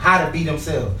children how to be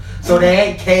themselves. So they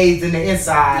ain't caged in the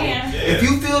inside. Yeah. If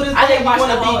you feel this I way, didn't you watch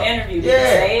want the to whole be. interview. Did you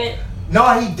say it?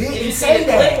 No, he didn't. Did you say see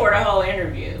the that. clip or the whole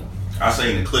interview? I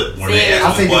seen the clip where See, they I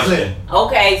asked seen the the question. clip.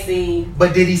 Okay, see.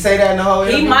 But did he say that in the whole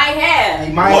interview? He might have.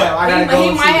 He might What? have. I gotta go He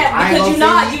and might see it. have, I ain't because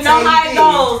gonna you say know he how did. it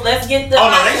goes. Let's get the. Oh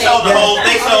no, they showed the Yeah. whole.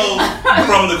 They showed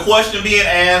from the question being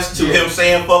asked to him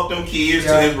saying "fuck them kids"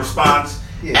 to his response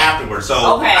afterwards.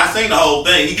 So Okay. I seen the whole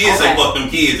thing. He did say Okay. "fuck them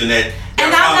kids" and that.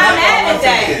 And I'm not mad at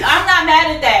that. I'm not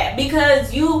mad at that,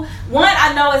 because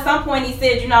I know at some point he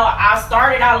said, I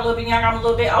started out a little bit younger, I'm a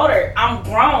little bit older. I'm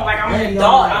grown, like I'm an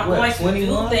adult. Like, I'm going to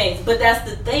do things. But that's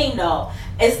the thing though.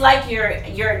 It's like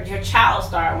your child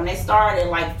start when they start at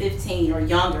like 15 or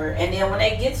younger, and then when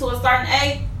they get to a certain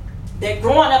age, they're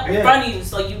growing up in front of you,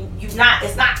 so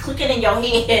it's not clicking in your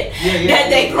head that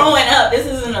they're growing up. This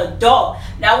is an adult.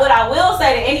 Now what I will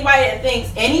say to anybody that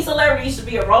thinks any celebrity should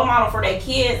be a role model for their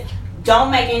kids,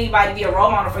 don't make anybody be a role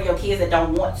model for your kids that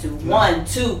don't want to. 1,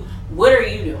 2, what are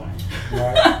you doing?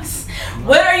 Right.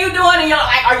 What are you doing in your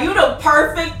life? Are you the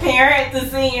perfect parent to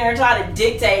sit here and try to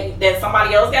dictate that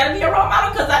somebody else got to be a role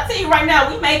model? Because I tell you right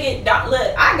now, we make it.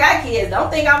 Look, I got kids. Don't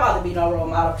think I'm about to be no role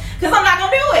model, because I'm not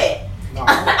gonna do it. No,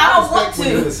 I don't want what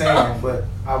he to. was saying, but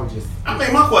I would just. I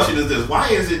mean, my question is this: why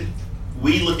is it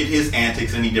we look at his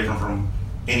antics any different from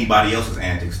anybody else's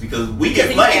antics? Because we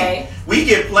get played. We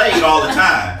get played all the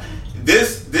time.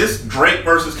 This Drake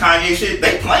versus Kanye shit,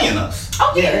 they playing us.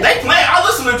 Oh yeah, they playing. I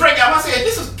listened to Drake album. I said,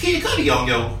 "This is Kid Cudi on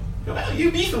you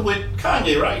beefing with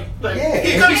Kanye, right?" Like,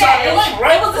 Kid Cudi saw your link,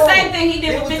 right? It was the same thing he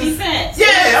did with 50 Cent.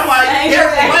 Yeah, I'm like, they're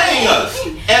playing us,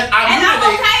 and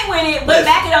I'm okay with it. But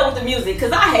back it up with the music,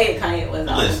 because I hate Kanye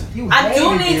West. I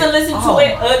do need to listen to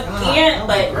it again,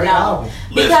 but no,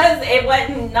 because it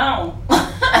wasn't known.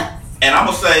 And I'm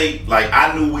gonna say, like,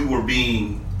 I knew we were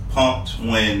being punked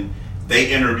when they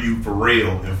interviewed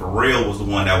Pharrell, and Pharrell was the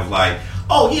one that was like,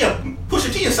 "Oh yeah,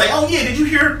 Pusha T," and say, "Oh yeah, did you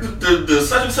hear the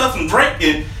such and such from Drake?"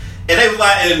 And they was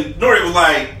like, and Nori was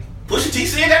like, "Pusha T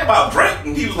said that about Drake,"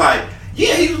 and he was like,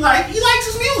 "Yeah," he was like, "He likes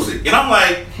his music," and I'm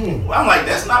like,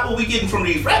 that's not what we getting from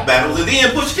these rap battles. And then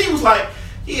Pusha T was like,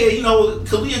 "Yeah,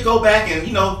 could we go back and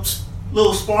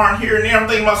little sparring here and there?" I'm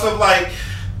thinking to myself like,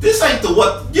 this ain't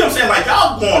what I'm saying. Like,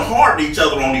 y'all going hard at each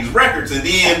other on these records, and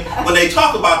then when they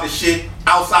talk about this shit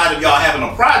outside of y'all having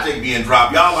a project being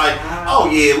dropped, y'all like, "Oh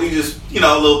yeah, we just a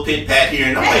little pit pat here."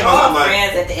 And I'm they all like,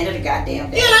 friends at the end of the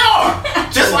goddamn day. Yeah, they are.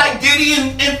 Just like Diddy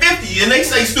and 50, and they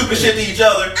say stupid shit to each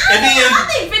other. And then I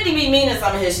think 50 be meaning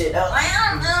some of his shit though. Like,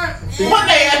 one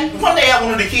day at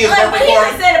one of the kids' like birthday what he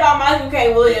parties. said about Michael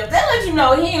K. Williams, that let you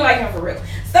know he ain't like him for real.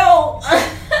 So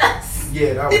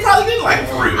Yeah, he probably didn't like him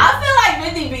for real. I feel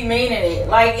like 50 be meaning it.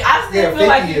 Like, I still Yeah, feel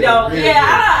like 50 you don't. is Yeah, real.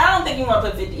 I don't think you want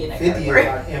to put 50 in that 50 category. is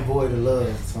like in Void of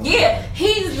Love. Yeah,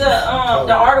 he's the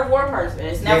Art of War person.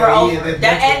 It's never over. And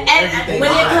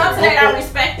when it comes to that, I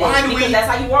respect it because that's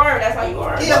how you are. That's how you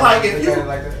are. Yeah, like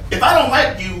if I don't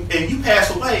like you and you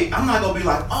pass away, I'm not gonna be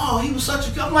like, oh, he was such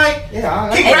a good. I'm like,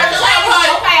 congratulations.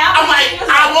 I'm like,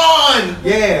 I won.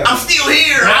 Yeah, I'm still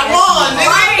here. I won,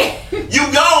 nigga. Right. You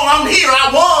gone. I'm here.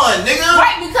 I won, nigga.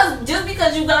 Right, because just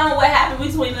because you gone, what happened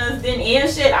between us didn't end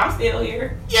shit. I'm still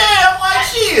here. Yeah, I'm like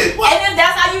shit. What? And if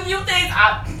that's how you view things,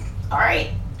 all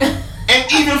right.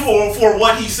 And even for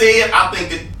what he said, I think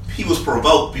that he was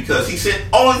provoked because he said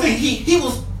only thing he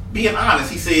was being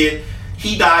honest. He said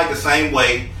he died the same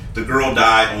way the girl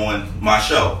died on my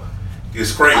show.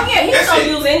 It's crazy. Oh yeah, he's gonna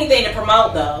use anything to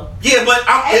promote though. Yeah, but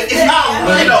it's not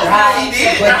right though. He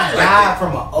did. He died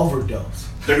from an overdose.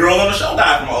 The girl on the show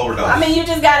died from an overdose. I mean, you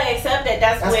just gotta accept that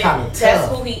that's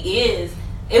who he is.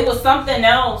 It was something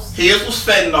else. His was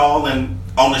fentanyl, and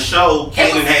on the show,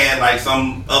 Kanan had like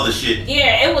some other shit.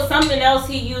 Yeah, it was something else.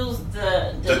 He used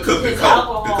the his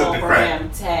alcohol for him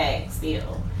tag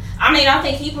still. I mean, I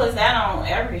think he puts that on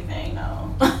everything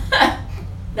though.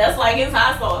 That's like his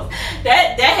hot sauce.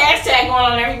 That hashtag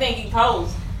going on everything he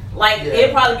posts. Like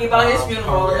it'll probably be about his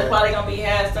funeral. It's probably gonna be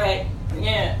hashtag.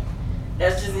 Yeah,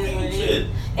 that's just what it is.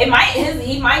 It might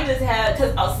he might just have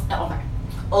okay.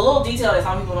 A little detail that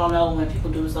some people don't know when people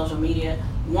do social media.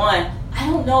 One, I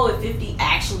don't know if 50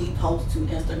 actually posts to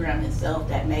Instagram himself.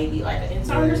 That may be like an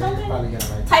intern or something.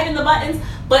 Typing the buttons,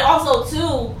 but also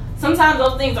two. Sometimes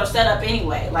those things are set up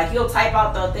anyway. Like you'll type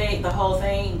out the whole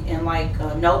thing in like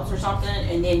notes or something,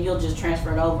 and then you'll just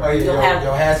transfer it over. Oh, yeah, you'll have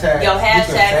your hashtags. Your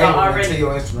hashtags are already to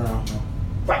your Instagram.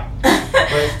 Right.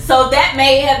 So that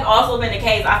may have also been the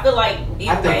case. I feel like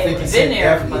either way it would have been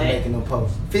there. Definitely making them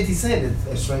posts. 50 Cent is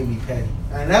extremely petty,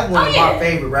 and that's one of my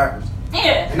favorite rappers.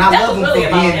 Yeah, and I love him really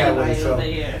for being that way. So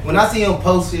when I see him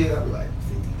post shit, I'm like,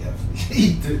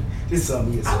 50 definitely. This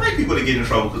something. I like people that get in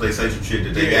trouble because they say some shit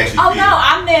that they actually. Oh feel. no,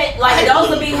 I meant like those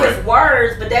would be his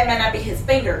words, but that may not be his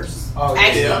fingers. Oh,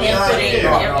 actually inputting.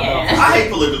 I hate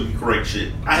politically correct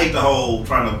shit. I hate the whole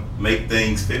trying to make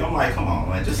things fit. I'm like, come on,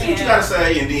 man, just say what you gotta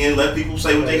say, and then let people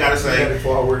say what they gotta say. Yeah,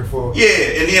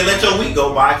 and then let your week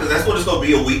go by because that's what it's gonna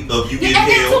be, a week of you getting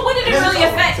held. So what did it really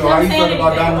affect? So how you feel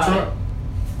about Donald Trump?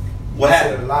 What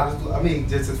happened? I mean,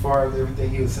 just as far as everything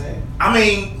he was saying. I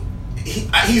mean.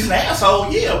 He's an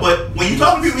asshole, yeah, but when you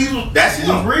talk to people, that's him.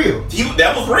 He was real.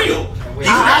 That was real.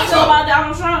 How you feel about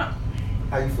Donald Trump?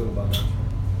 How you feel about Donald Trump?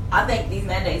 I think these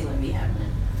mandates wouldn't be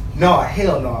happening. No,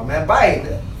 hell no, man.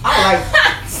 Biden. I like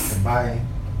Biden.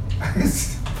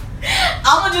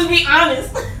 I'm gonna just be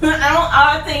honest.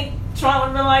 I think Trump would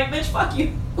have been like, bitch, fuck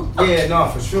you. Yeah, no,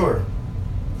 for sure.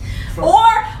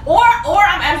 Or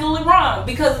I'm absolutely wrong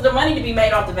because of the money to be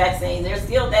made off the vaccines. There's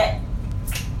still that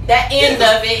end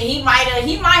of it. He might.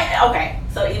 Okay,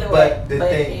 so either way.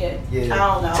 I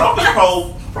don't know.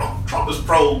 Trump is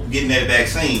pro getting that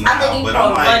vaccine. I think he's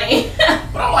pro money.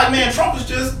 But I'm like, man, Trump is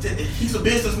he's a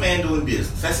businessman doing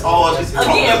business. That's all.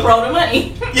 Again, pro the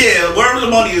money. Yeah, wherever the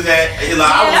money is at. Like,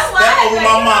 I was that over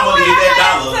my mama to get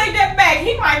that dollar. Take that back.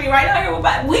 He might be right out here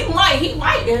with He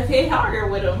might have hit harder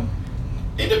with him.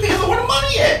 It depends on where the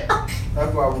money at.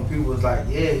 That's why when people was like,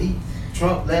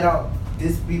 Trump let out.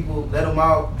 People let them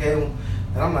out, gave them,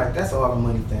 and I'm like, that's all the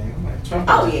money thing. I'm like, Trump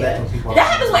let them people out. That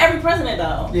happens with every president,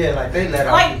 though. Yeah, like they let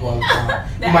out people all the time.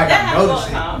 You might not notice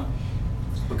it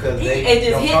because it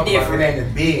just hit different. It ain't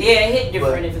as big. Yeah, it hit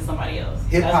different if it's somebody else.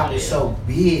 Hip hop is so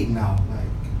big now.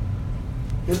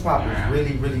 Like hip hop is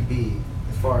really, really big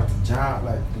as far as the job,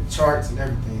 like the charts and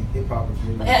everything. Hip hop is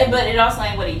really big. But it also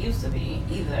ain't what it used to be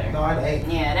either. No, it ain't.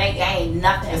 Yeah, it ain't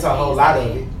nothing. It's a whole lot of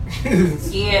it. And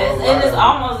it's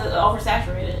almost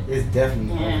oversaturated. It's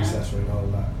definitely oversaturated a whole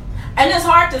lot. And it's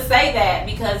hard to say that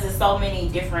because there's so many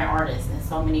different artists and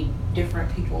so many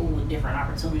different people with different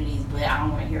opportunities. But I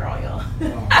don't want to hear all y'all.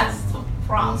 That's the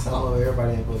problem.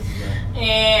 Everybody ain't supposed to do that.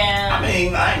 Yeah. I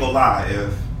mean, I ain't gonna lie.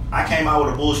 If I came out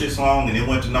with a bullshit song and it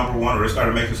went to #1 or it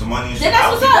started making some money and shit,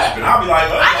 I would be rapping. I'll be like,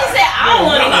 I just said I don't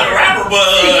want to. I'm not a rapper,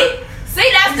 but. See,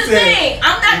 that's the thing.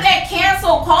 I'm not that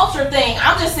cancel culture thing.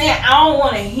 I'm just saying I don't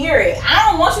want to hear it.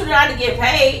 I don't want you to not to get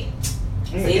paid.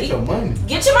 Yeah, get your money.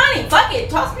 Get your money. Fuck it.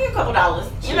 Toss me a couple dollars.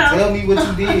 You know. Tell me what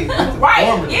you did. Right.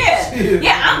 Yeah.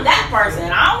 Yeah, I'm that person.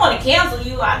 I don't want to cancel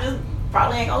you. I just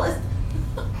probably ain't gonna listen.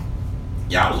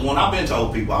 Yeah, I was one. I've been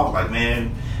told people. I was like,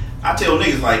 man, I tell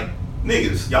niggas like,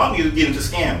 y'all need to get into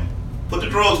scamming. Put the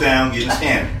drugs down, get into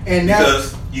scamming.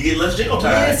 Because you get less jail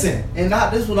time. Listen, and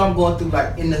this is what I'm going through,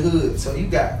 like in the hood. So you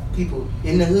got people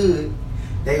in the hood,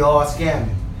 they all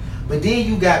scamming. But then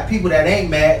you got people that ain't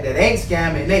mad, that ain't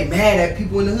scamming, they mad at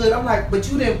people in the hood. I'm like,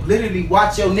 but you didn't literally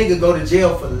watch your nigga go to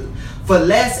jail for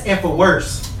less and for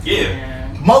worse.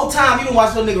 Yeah. More time you done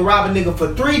watch your nigga rob a nigga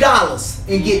for $3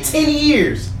 and get 10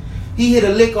 years. He hit a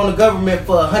lick on the government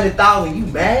for 100,000. You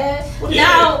mad?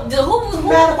 Yeah. Now, who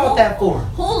mad about that for?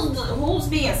 Who's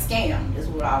being scammed is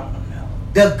what I want to know.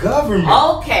 The government.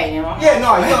 Okay. Now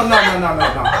No.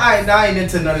 I ain't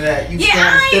into none of that. You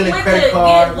stealing credit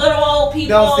cards. Little old people.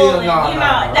 Don't steal.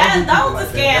 And, those are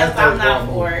scams. I'm not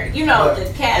for.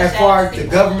 The cash. As far as the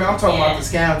government, I'm talking about the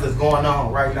scams that's going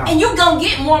on right now. And you gonna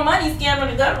get more money scamming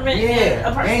the government.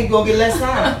 Yeah, ain't gonna get less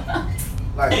time.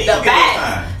 Like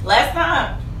less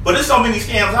time. But there's so many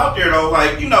scams out there though.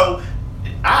 Like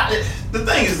the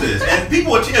thing is this, and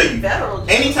people will tell you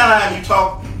anytime you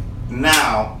talk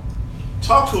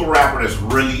to a rapper that's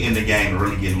really in the game and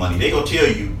really getting money, they gonna tell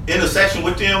you in the section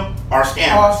with them are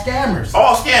scammers.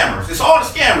 All scammers. It's all the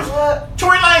scammers. What?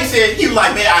 Tory Lanez said, he was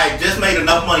like, man, I just made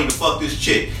enough money to fuck this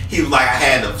chick. He was like, I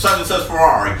had a such and such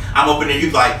Ferrari. I'm up in there. He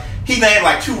was like, he named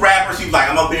like 2 rappers. He was like,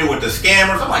 I'm up in here with the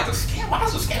scammers. I'm like, why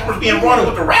is the scammers being brought in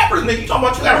with the rappers? Nigga, you talking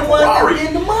about you got a Ferrari. They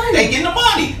getting the money. They getting the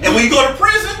money. And when you go to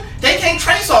prison, they can't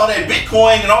trace all that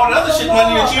Bitcoin and all that other shit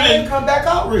money that you didn't come back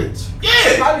out rich.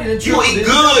 Yeah, you gonna eat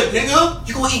good, nigga.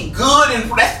 You gonna eat good,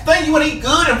 and that's the thing. You gonna eat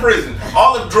good in prison.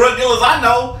 All the drug dealers I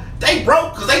know, they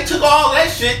broke because they took all that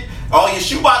shit. All your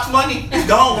shoebox money is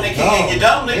gone when they can't get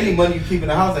done, nigga. Any money you keep in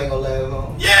the house ain't gonna last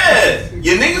long. Yeah,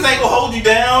 your niggas ain't gonna hold you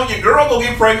down. Your girl gonna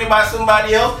get pregnant by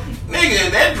somebody else.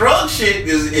 Nigga, that drug shit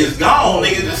is gone,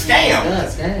 nigga. Just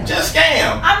scam. Just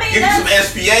scam. I mean, get you some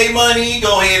SBA money.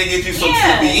 Go ahead and get you some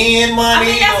CBN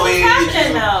money. That's go what's ahead and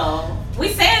happening though. We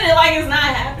saying it like it's not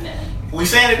happening. We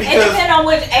saying it because it depends on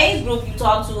which age group you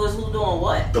talk to is who doing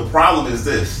what. The problem is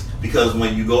this, because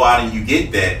when you go out and you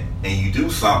get that and you do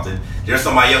something, there's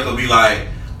somebody else gonna be like,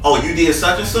 oh, you did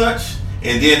such and such,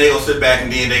 and then they gonna sit back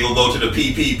and then they gonna go to the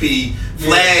PPP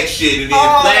flag shit and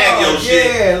then flag your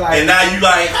shit, and now you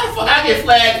like, how the fuck I get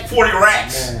flagged 40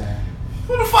 racks? Yeah.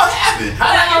 What the fuck happened?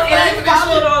 How did I get flagged if for you this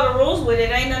followed shit? all the rules with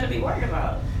it, ain't nothing to be worried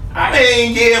about. I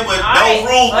mean, yeah, but those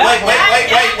rules. Wait.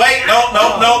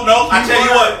 No. I tell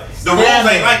you what, the rules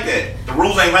ain't like that. The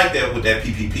rules ain't like that with that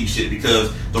PPP shit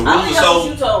because the rules are so.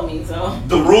 You told me so.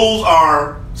 The rules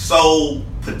are so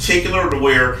particular to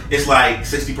where it's like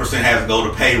 60% has to go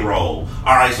to payroll.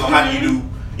 All right, so how do you do?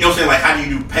 You know what I'm saying? Like, how do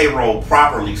you do payroll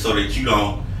properly so that you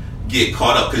don't get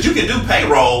caught up? Because you can do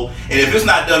payroll, and if it's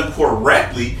not done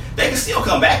correctly, they can still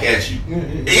come back at you.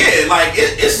 Mm-hmm. Yeah, like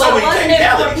it's so many technicalities. But wasn't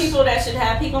it for people that should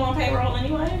have people on payroll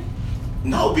anyway?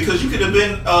 No, because you could have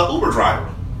been an Uber driver.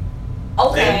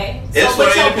 Okay, so it's for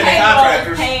your independent payroll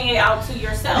contractors. Is paying it out to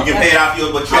yourself. You can pay it out to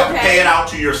you, but you have to pay it out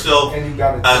to yourself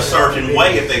a certain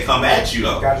way if they come at you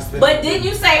though. But didn't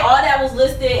you say all that was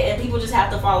listed and people just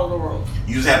have to follow the rules?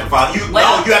 You just have to follow. You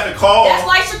have to call. That's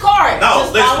like Shakari.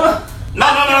 No, listen. No.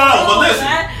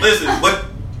 But listen. But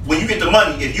when you get the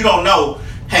money, if you don't know,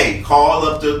 hey, call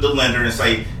up the lender and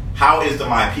say, how is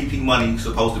my PP money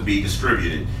supposed to be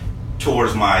distributed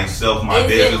towards myself, my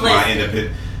business, my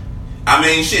independent? I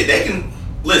mean, shit, they can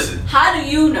listen. How do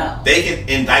you know? They can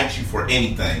indict you for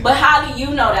anything. But how do you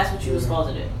know that's what you were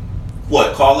supposed to do?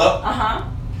 What, call up? Uh-huh.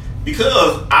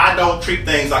 Because I don't treat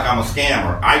things like I'm a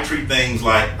scammer. I treat things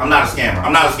like I'm not a scammer.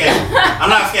 I'm not a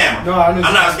scammer. No, I'm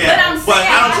not a scammer. But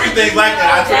I don't treat things like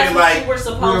that. I treat it like we're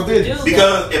supposed to do.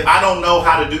 Because if I don't know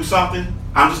how to do something,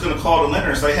 I'm just gonna call the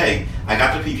lender and say, hey, I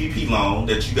got the PPP loan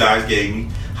that you guys gave me.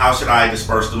 How should I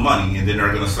disperse the money? And then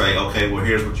they're gonna say, okay, well,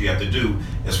 here's what you have to do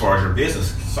as far as your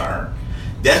business is concerned.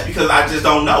 That's because I just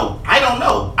don't know. I don't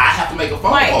know. I have to make a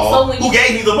phone call. So who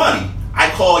gave me the money?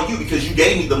 I call you because you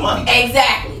gave me the money.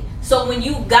 Exactly. So when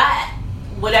you got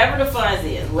whatever the funds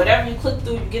is, whatever you click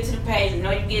through, you get to the page, you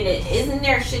know you get it. Isn't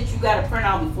there shit you got to print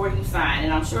out before you sign?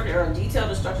 And I'm sure there are detailed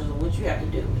instructions of what you have to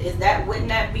do. Wouldn't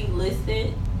that be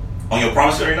listed on your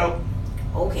promissory note?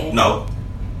 Okay. No.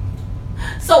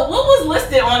 So what was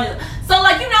listed on it? So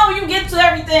like you get to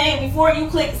everything before you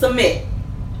click submit,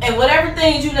 and whatever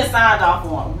things you done signed off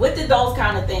on. What did those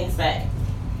kind of things say?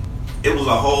 It was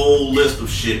a whole list of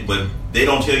shit, but they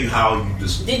don't tell you how you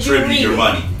distribute your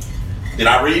money. Did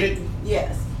I read it?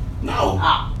 Yes. No.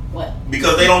 What?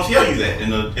 Because they don't tell you that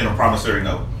in a promissory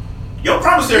note. Your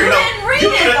promissory note. You didn't read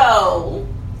it though.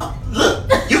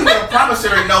 Look, you can get a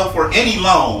promissory note for any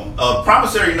loan. A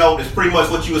promissory note is pretty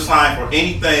much what you would sign for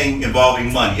anything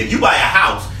involving money. If you buy a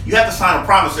house, you have to sign a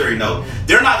promissory note.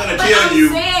 They're not going to tell you.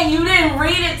 I'm saying you didn't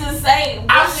read it to say.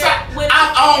 I've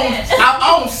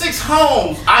owned 6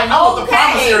 homes. I know what the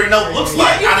promissory note looks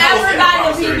like. You never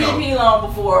got a PPP loan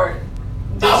before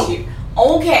this year.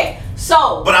 Okay,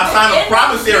 So, but I signed a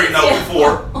promissory note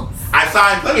before. I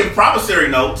signed plenty of promissory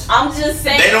notes. I'm just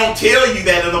saying. They don't tell you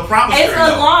that in the promissory note.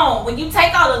 It's a loan. When you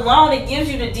take out a loan, it gives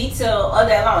you the detail of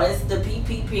that loan. It's the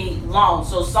PPP loan.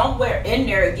 So somewhere in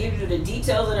there, it gives you the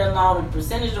details of that loan, the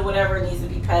percentage or whatever needs to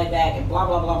be paid back, and blah,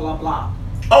 blah, blah, blah, blah.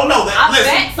 Oh, no. I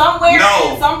bet somewhere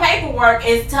in some paperwork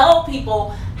is tell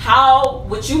people how,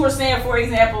 what you were saying, for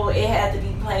example, it had to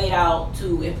be paid out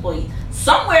to employees.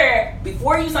 Somewhere,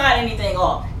 before you sign anything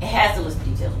off, it has to list the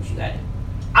details of what you got to do.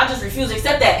 I just refuse to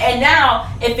accept that. And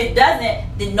now, if it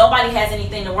doesn't, then nobody has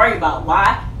anything to worry about.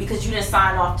 Why? Because you didn't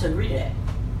sign off to agree to that.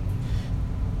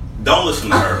 Don't listen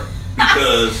to her.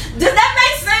 Because... Does that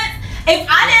make sense? If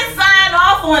I didn't sign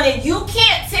off on it, you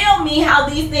can't tell me how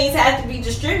these things have to be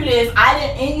distributed. If I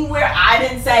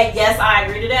didn't say, yes, I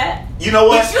agree to that. You know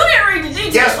what? If you didn't read the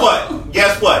details.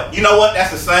 Guess what? You know what?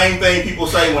 That's the same thing people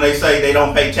say when they say they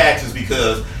don't pay taxes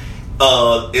because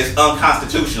it's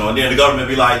unconstitutional. And then the government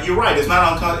be like, you're right, it's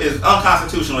it's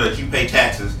unconstitutional that you pay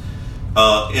taxes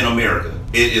in America.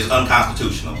 It is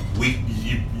unconstitutional.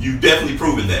 You definitely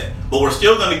proven that. But we're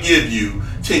still going to give you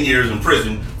 10 years in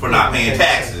prison for not paying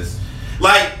taxes.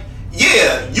 Like,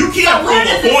 yeah, you can't prove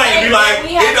a point and be like,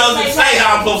 it doesn't say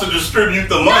how I'm supposed to distribute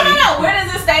the money. No. Where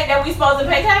does it state that we're supposed to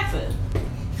pay taxes?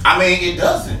 I mean, it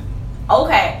doesn't.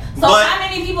 Okay. So how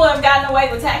many people have gotten away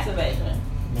with tax evasion?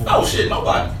 Oh, shit,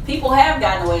 nobody. People have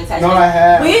gotten away with tax evasion. No, I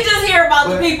have. We just hear about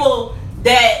the people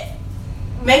that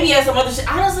maybe had some other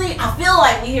shit. Honestly, I feel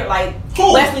like we hear, like,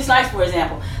 Wesley Snipes, for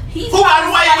example. He's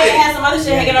probably somebody that has some other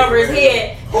shit hanging over his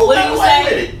head. What do you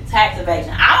say? Tax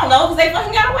evasion. I don't know, because they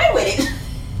fucking got away with it.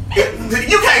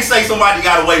 You can't say somebody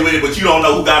got away with it, but you don't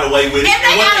know who got away with it. If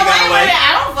they got away with it,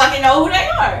 I don't fucking know who they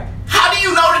are. How do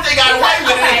you know that they got away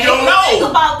with it if you don't know?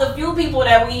 Think about the few people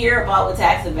that we hear about with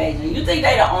tax evasion. You think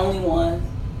they the only ones?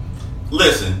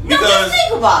 Listen, because just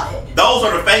think about it. Those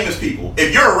are the famous people.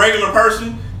 If you're a regular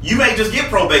person, you may just get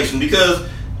probation because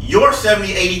your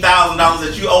 $70,000, $80,000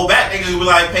 that you owe back, they just be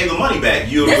like, pay the money back.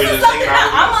 This is something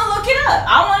I'm gonna look it up.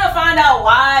 I want to find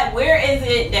out where is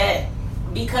it that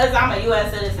because I'm a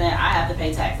U.S. citizen, I have to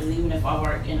pay taxes even if I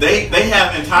work in. They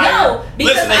have entire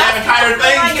things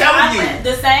telling you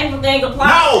the same thing applies.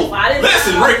 No,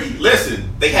 listen, Ricky, listen.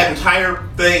 They have entire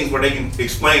things where they can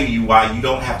explain to you why you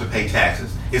don't have to pay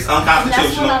taxes. It's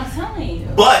unconstitutional. And that's what I'm telling you.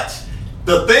 But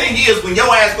the thing is, when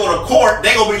your ass go to court,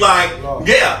 they gonna be like,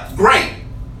 yeah, great.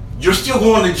 You're still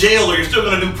going to jail or you're still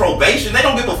gonna do probation. They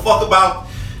don't give a fuck about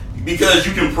because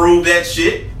you can prove that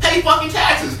shit. Pay fucking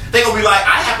taxes. They gonna be like,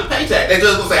 I have to pay taxes. They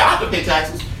just gonna say, I have to pay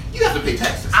taxes. You have to pay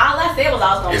taxes. All I said was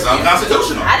I was gonna. It's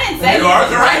unconstitutional. I didn't say you are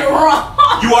correct. Right or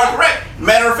wrong. You are correct.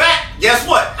 Matter of fact, guess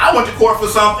what? I went to court for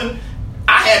something.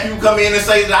 I had people come in and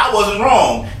say that I wasn't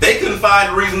wrong. They couldn't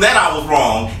find the reason that I was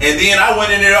wrong. And then I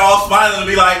went in there all smiling and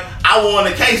be like, I won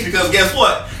the case because guess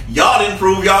what? Y'all didn't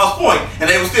prove y'all's point. And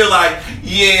they were still like,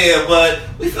 yeah, but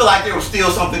we feel like there was still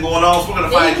something going on, so we're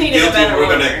going to find you guilty.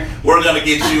 We're gonna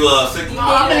get you sick. You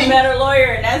need a better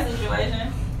lawyer in that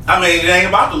situation. I mean, it ain't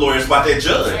about the lawyer, it's about that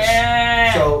judge.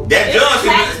 Yeah. So that judge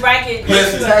tax bracket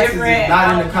taxes is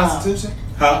not in the Constitution?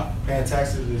 Huh? Paying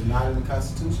taxes is not in the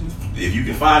Constitution? If you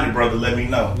can find it, brother, let me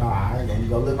know. No, I ain't gonna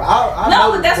go look.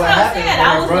 No, but that's what I'm saying.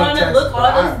 I was going to look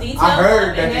all those details I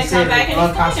heard that and they then said come back it and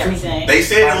was explain everything. They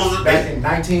said it was back in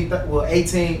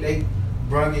 18. They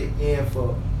brung it in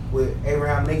with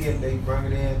Abraham Lincoln. They brung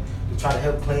it in to try to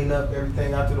help clean up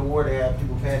everything after the war. They had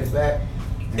people paying it back,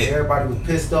 and everybody was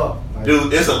pissed off. Like,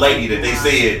 dude, it's a lady that they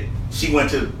said she went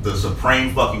to the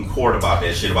Supreme fucking Court about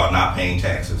that shit about not paying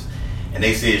taxes, and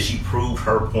they said she proved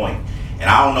her point. And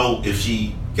I don't know if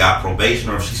she got probation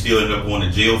or if she still ended up going to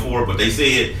jail for it, but they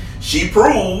said she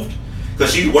proved,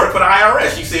 because she worked for the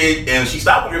IRS, she said, and she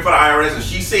stopped working for the IRS, and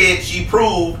she said she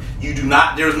proved there's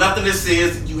nothing that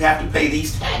says that you have to pay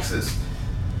these taxes.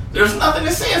 There's nothing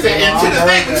that says that. And to this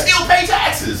day, we still pay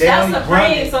taxes. That's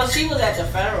Supreme, so she was at the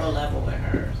federal level with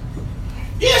hers.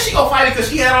 Yeah, she gonna fight it because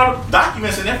she had all the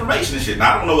documents and information and shit. And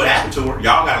I don't know what happened to her.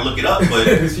 Y'all gotta look it up,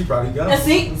 but she probably got it.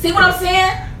 See what I'm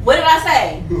saying? What did I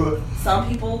say? Some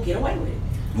people get away with it.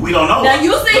 We don't know. Now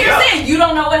you see, you're saying you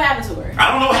don't know what happened to her.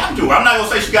 I don't know what happened to her. I'm not gonna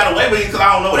say she got away with it because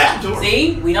I don't know what happened to her.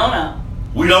 See, we don't know.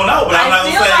 We don't know, but I'm not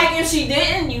gonna say. I feel like if she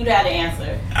didn't, you'd have to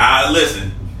answer.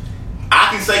 Listen, I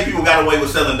can say people got away with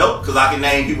selling dope because I can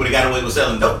name people that got away with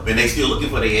selling dope and they still looking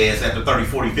for their ass after 30,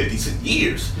 40, 50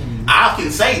 years. Mm-hmm. I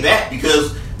can say that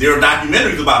because there are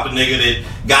documentaries about the nigga that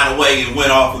got away and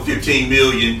went off with 15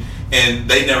 million and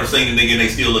they never seen the nigga and they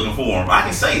still looking for him. I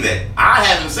can say that. I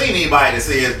haven't seen anybody that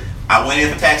says, I went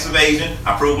in for tax evasion,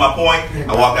 I proved my point,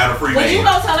 I walked out a free man. Would you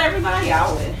go tell everybody?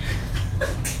 I would.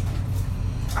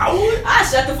 I would. I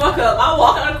shut the fuck up. I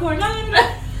walk out of court. No.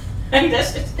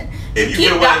 That's just, if you keep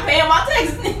get away, not paying my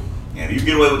taxes. and you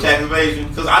get away with tax evasion,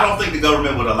 because I don't think the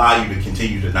government would allow you to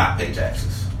continue to not pay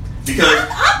taxes. Because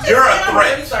you're a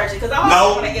threat.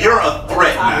 No, you're a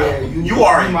threat now. Yeah, you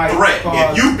are a threat.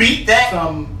 If you beat that,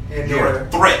 you're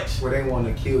a threat. Where they want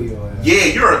to kill your ass. Yeah,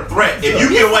 you're a threat. If you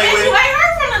get away with it. You ain't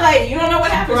heard from the lady. You don't know what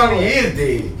happened to her. Is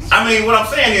dead. I mean, what I'm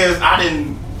saying is, I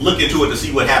didn't look into it to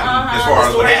see what happened as far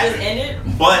as what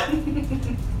happened.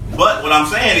 But what I'm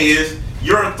saying is,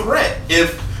 you're a threat.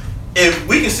 If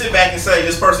we can sit back and say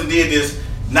this person did this,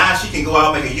 now she can go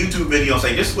out and make a YouTube video and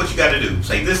say this is what you got to do.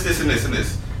 Say this, this, and this, and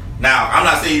this. Now, I'm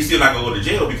not saying you're still not gonna go to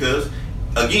jail because,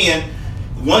 again,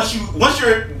 once you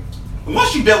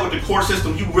dealt with the court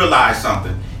system, you realize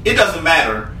something. It doesn't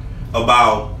matter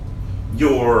about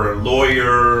your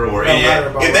lawyer or any.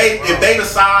 If they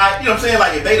decide, you know what I'm saying,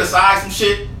 like if they decide some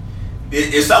shit,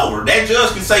 it's over. That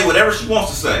judge can say whatever she wants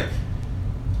to say.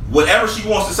 Whatever she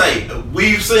wants to say.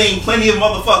 We've seen plenty of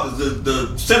motherfuckers.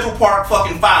 The Central Park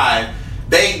fucking 5.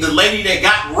 The lady that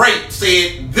got raped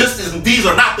said these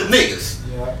are not the niggas.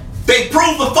 Yeah. They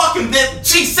proved that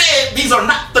she said these are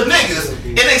not the niggas,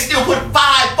 and they still put 5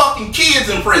 fucking kids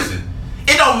in prison.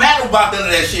 It don't matter about none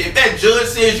of that shit. If that judge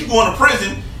says you going to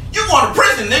prison, you going to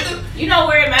prison, nigga. You know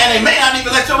where it matters. And they may not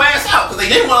even let your ass out because they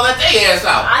didn't want to let their ass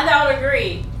out. I don't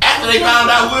agree. After they found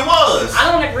out who it was.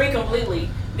 I don't agree completely.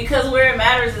 Because where it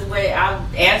matters is where I've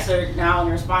answered now in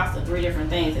response to 3 different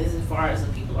things is as far as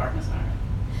the people are concerned.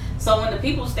 So when the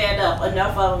people stand up,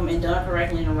 enough of them and done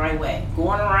correctly in the right way,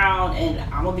 going around and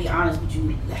I'm going to be honest with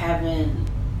you, having,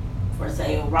 for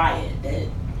say, a riot that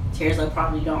tears up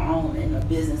property you don't own and a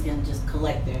business can just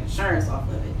collect their insurance off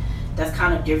of it, that's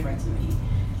kind of different to me.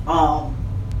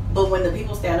 But when the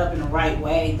people stand up in the right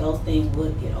way, those things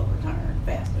would get overturned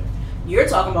faster. You're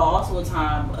talking about also a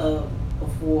time of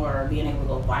before being able to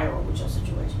go viral with your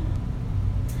situation.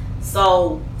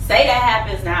 So say that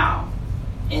happens now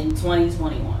in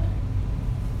 2021.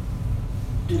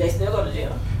 Do they still go to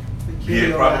jail?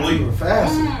 Yeah, probably.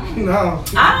 No.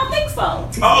 I don't think so.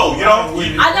 Oh, you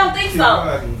know? I don't think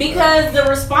so. Because the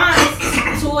response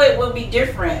to it will be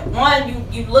different. One,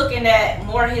 you looking at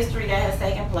more history that has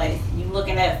taken place. You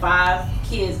looking at 5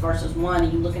 kids versus 1,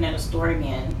 and you looking at a story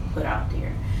being put out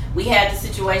there. We had the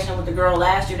situation with the girl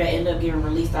last year that ended up getting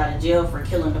released out of jail for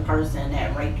killing the person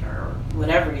that raped her, or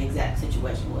whatever the exact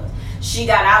situation was. She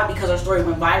got out because her story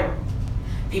went viral.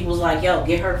 People was like, yo,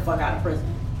 get her the fuck out of prison.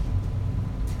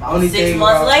 6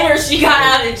 months later, she got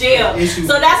out of jail.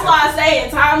 So that's why I say in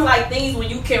times like these when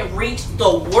you can reach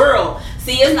the world.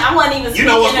 See, I wasn't even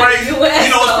speaking what's crazy? of the US.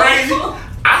 You know what's crazy?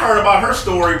 I heard about her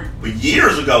story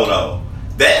years ago, though.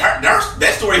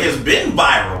 That story has been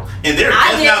viral. And they're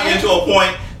just now getting to a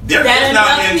point. They're just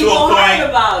now getting to a point.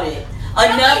 About it.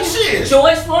 Enough.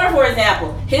 George Floyd, for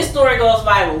example, his story goes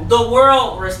viral. The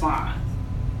world responds.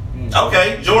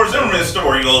 Okay, George Zimmerman's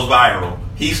story goes viral.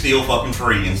 He's still fucking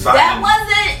free and signing. That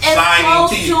wasn't as close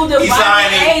to the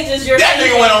viral age as you're thinking. That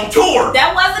nigga went on tour.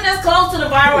 That wasn't as close to the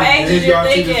viral age as you're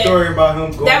thinking. The story about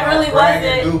him going that really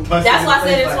wasn't. That's why I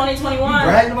said in 2021.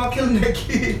 Bragging about killing that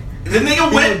kid. The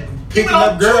nigga went picking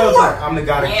up girls like I'm the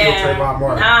guy that killed Trayvon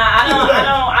Martin.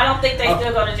 Nah, I don't think they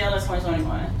still go to jail in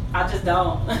 2021. I just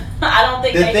don't. I don't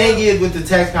think the thing is with the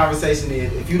tax conversation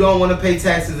is if you don't want to pay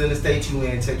taxes in the state you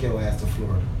in, take your ass to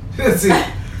Florida. That's it.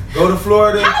 Go to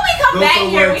Florida. How do we come back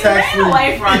here? We ran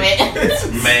away from it.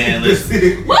 Man,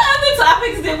 listen. What other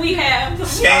topics did we have?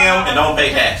 Scam and don't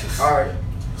pay taxes. All right.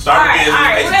 Start with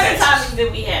What other topics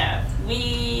did we have?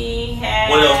 We had.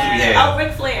 What else did we have? Oh,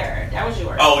 Ric Flair. That was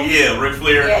yours. Oh yeah, Ric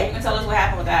Flair. Yeah, you can tell us what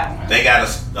happened with that one. They got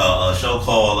a show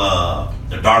called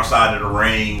The Dark Side of the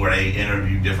Ring where they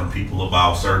interview different people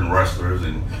about certain wrestlers,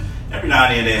 and every now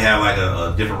and then they have like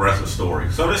a different wrestler story.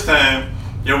 So this time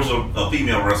there was a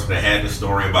female wrestler that had this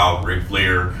story about Ric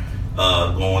Flair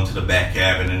going to the back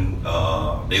cabin and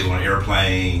they was on an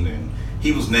airplane and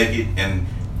he was naked and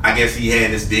I guess he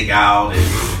had his dick out and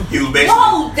he was basically.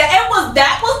 Whoa, that was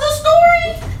the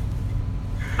story?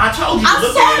 I told you. I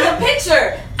saw the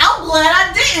picture. I'm glad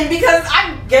I didn't because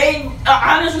I gave an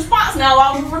honest response now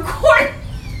while we were recording.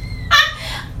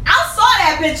 I saw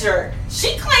that picture.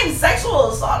 She claimed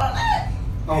sexual assault on that.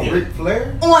 On Ric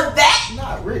Flair? On that?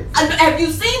 Not Ric. Have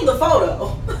you seen the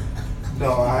photo?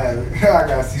 No, I haven't. I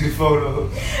gotta see the photo.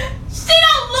 She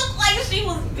don't look like she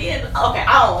was being. Okay,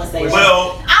 I don't want to say that.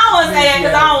 Well, I don't want to say that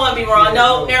because I don't want to be wrong.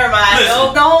 No, never mind.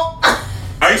 Listen, no.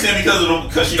 Are you saying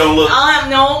because she don't look?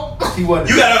 No. She wasn't.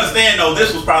 You gotta understand though,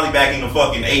 this was probably back in the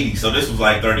fucking 80s, so this was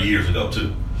like 30 years ago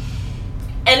too.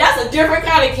 And that's a different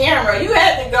kind of camera. You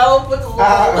had to go put the little.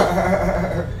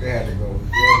 They had to go.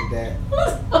 that.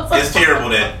 It's terrible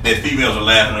that females are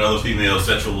laughing at other females'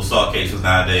 sexual assault cases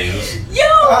nowadays. Yo,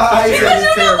 because you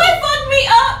know what fucked me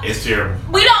up? It's terrible.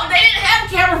 They didn't have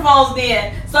camera phones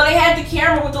then, so they had the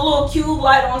camera with the little cube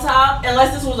light on top.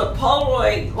 Unless this was a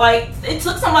Polaroid, like it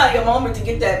took somebody a moment to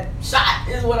get that shot.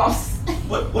 Is what I'm saying.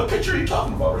 What picture are you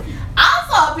talking about, Ricky? I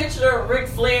saw a picture of Ric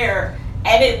Flair,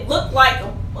 and it looked like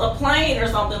a plane or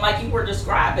something, like you were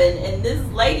describing, and this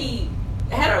lady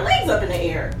had her legs up in the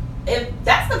air. If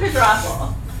that's the picture I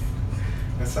saw.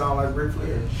 That sounds like Ric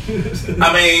Flair.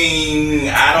 I mean,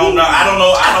 I don't know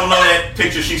that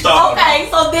picture she's talking about. Okay,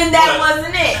 so then that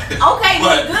wasn't it. Okay,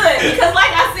 then good. Because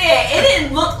like I said, it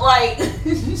didn't look like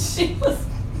she was.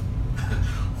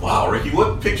 Wow, Ricky,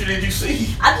 what picture did you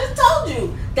see? I just told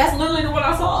you. That's literally the one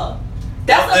I saw.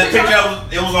 That's that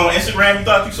picture it was on Instagram. You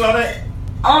thought you saw that?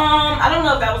 I don't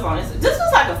know if that was on Instagram. This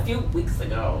was like a few weeks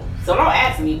ago. So don't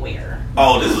ask me where.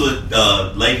 Oh, this is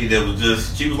a lady that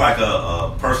was she was like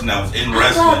a person that was in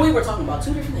wrestling. I thought we were talking about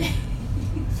two different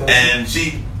things. And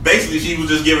she was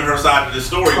just giving her side of the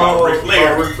story about Ric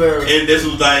Flair. And this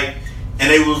was like, and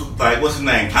they was like, what's his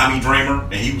name? Tommy Dreamer.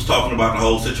 And he was talking about the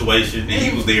whole situation. And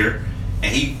he was there.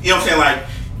 And he, you know what I'm saying? Like,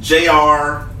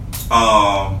 JR,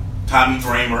 Tommy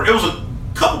Dreamer. It was a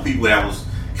couple people that was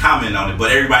commenting on it.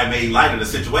 But everybody made light of the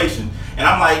situation. And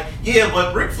I'm like, yeah,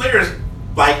 but Ric Flair's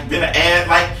like been an ad.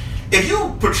 Like, if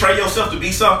you portray yourself to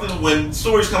be something, when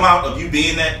stories come out of you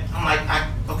being that, I'm like,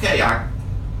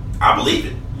 I believe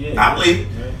it. Yeah, I believe it.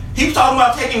 Yeah. He was talking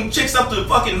about taking chicks up to the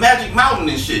fucking Magic Mountain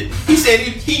and shit. He said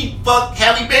he fucked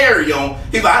Halle Berry on.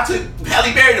 He's like, I took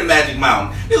Halle Berry to Magic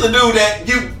Mountain. He's a dude that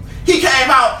he came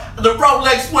out, the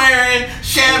Rolex wearing,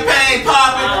 champagne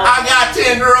popping. I got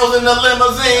 10 girls in the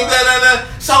limousine.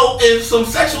 So if some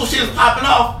sexual shit is popping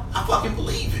off, I fucking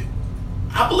believe it.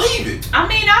 I believe it. I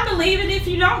mean, I believe it if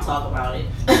you don't talk about it.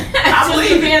 It just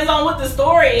depends on what the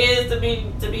story is to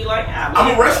be like.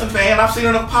 I'm a wrestling fan. I've seen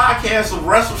enough podcasts of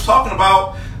wrestlers talking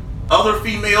about other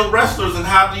female wrestlers and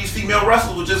how these female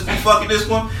wrestlers would just be fucking this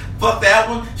one, fuck that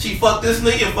one, she fucked this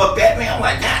nigga and fuck that man. I'm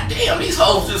like, god damn, these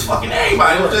hoes just fucking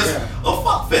everybody. It was just a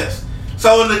fuck fest.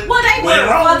 So they were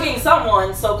fucking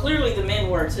someone, so clearly the men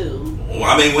were too. Well,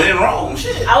 I mean, when in Rome,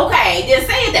 shit. Okay, then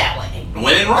say it that way.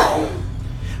 When in Rome.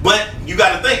 But you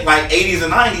got to think, like 80s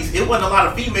and 90s, it wasn't a lot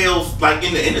of females like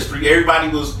in the industry.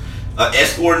 Everybody was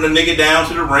escorting a nigga down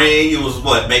to the ring. It was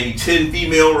maybe 10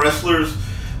 female wrestlers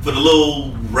for the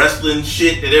little wrestling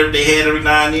shit that they had every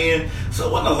now and then. So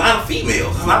it wasn't a lot of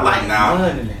females. It's not like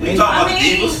now. We talking about the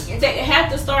divas. They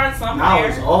have to start somewhere. Now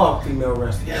it's all female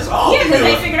wrestling. Yeah, it's all female. Because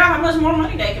they figured out how much more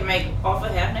money they can make off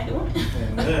of half-naked women.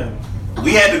 Yeah.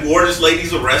 We had the gorgeous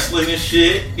ladies of wrestling and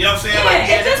shit. You know what I'm saying? Yeah, like,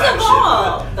 it just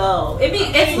evolved though.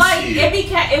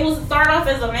 It was start off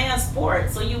as a man's sport,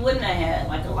 so you wouldn't have had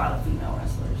like a lot of female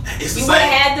wrestlers. You would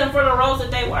have had them for the roles that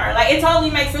they were. Like, it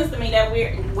totally makes sense to me that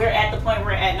we're at the point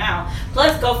we're at now.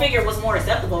 Plus, go figure, what's more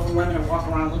acceptable for women to walk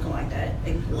around looking like that.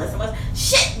 Less and less.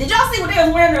 Shit, did y'all see what they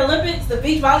was wearing in the Olympics? The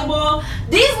beach volleyball.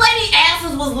 These lady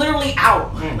asses was literally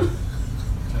out.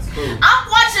 That's cool. I'm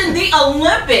watching the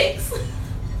Olympics.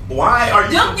 Why are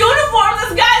you? Them uniforms,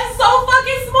 this guy's so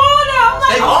fucking small now. I'm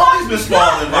like, they've always been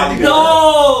small in volleyball.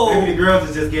 No. Maybe the girls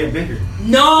are just getting bigger.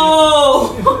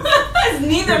 No. It's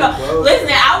neither. Listen,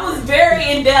 I was very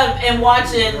in depth in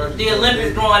watching the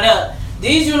Olympics growing up.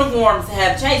 These uniforms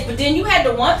have changed, but then you had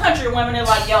the one country of women that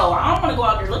like, yo, I don't want to go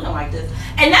out there looking like this.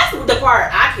 And that's the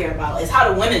part I care about, is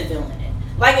how the women feeling it.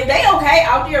 Like, if they okay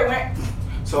out there wearing,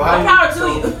 so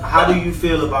how do you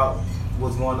feel about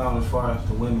what's going on as far as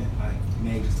the women?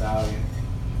 Meg Thee Stallion,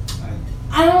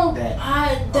 I don't.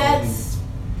 That's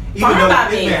even though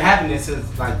it's been happening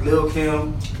since like Lil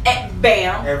Kim,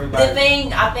 bam. Everybody. The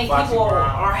thing I think people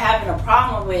are having a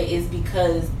problem with is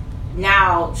because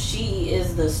now she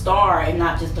is the star and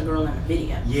not just the girl in the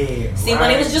video. Yeah. See,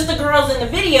 when it was just the girls in the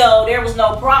video, there was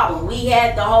no problem. We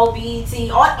had the whole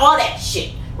BET, all that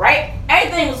shit, right?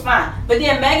 Everything was fine. But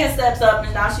then Megan steps up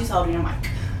and now she's holding her mic.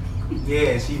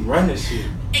 Yeah, she running shit.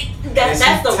 That's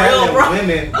the real telling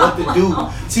women what to do.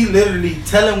 She literally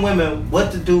telling women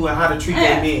what to do and how to treat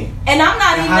their men. And I'm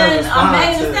not even a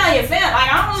Megan Thee Stallion fan.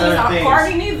 Like, I don't listen to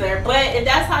Cardi neither. But if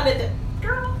that's how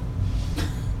girl,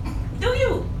 do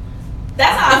you?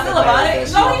 That's how I feel about it.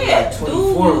 Go ahead. Like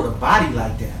 24 with a body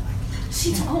like that.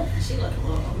 She look a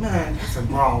little. Man, that's a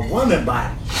grown woman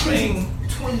body. I mean,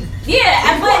 20.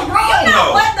 Yeah, but you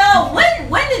know what though?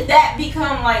 When did that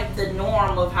become like the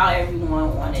norm of how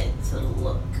everyone wanted to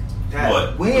look?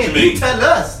 What? When? You tell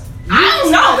us. I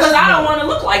don't know, because I don't want to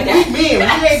look like that.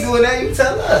 Man, we ain't doing that. You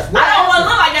tell us. I don't want to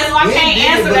look like that, so I can't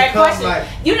answer that question.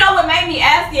 You know what made me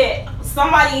ask it?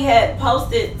 somebody had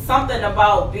posted something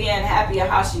about being happy at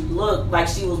how she looked, like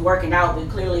she was working out, but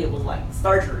clearly it was like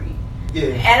surgery. Yeah.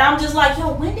 And I'm just like,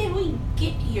 yo, when did we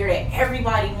get here that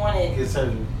everybody wanted Get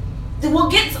surgery. Well,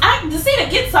 get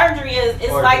surgery is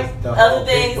Or like just the other whole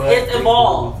things. big butt, It's big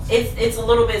evolved. boobs. It's a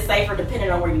little bit safer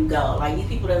depending on where you go. Like these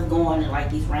people that's going to like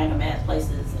these random ass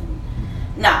places and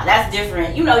that's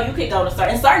different. You know, you could go to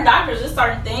certain doctors. There's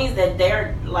certain things that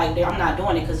they're I'm not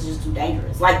doing it because it's just too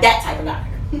dangerous. Like that type of doctor.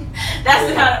 That's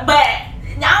the kind of. But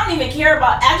I don't even care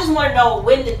about. I just want to know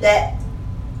when did that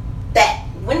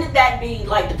be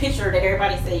like the picture that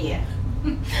everybody said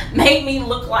made me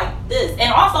look like this,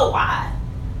 and also why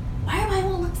everybody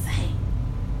want to look the same?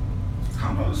 I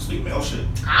don't know, this female shit.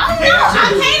 I don't know.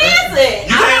 I can't answer it.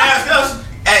 You can't ask us.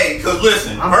 Hey, because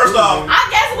listen, first off, I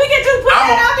guess we can just put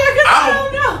that out there because I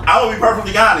don't know. I will be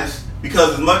perfectly honest,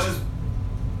 because as much as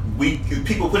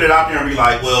people put it out there and be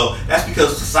like, well, that's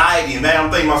because society, and now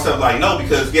I'm thinking to myself like, no,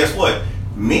 because guess what?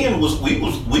 Men we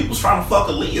was trying to fuck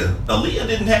Aaliyah. Aaliyah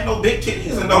didn't have no big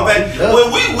titties and no back. Well,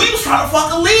 we was trying to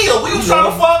fuck Aaliyah. We was trying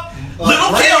to fuck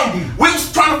Little Kim. We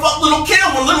was trying to fuck Little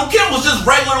Kim when Little Kim was just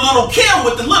regular Little Kim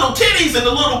with the little titties and the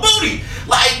little booty.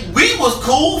 Like we was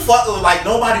cool, fucking like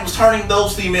nobody was turning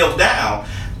those females down.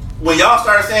 When y'all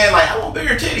started saying like I want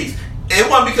bigger titties, it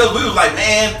wasn't because we was like,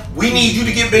 man, we need you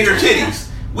to get bigger titties.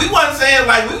 We wasn't saying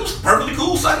like we was perfectly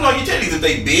cool sucking on your titties. If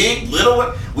they big,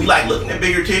 little, we like looking at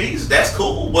bigger titties. That's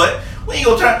cool, but we ain't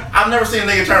gonna turn. I've never seen a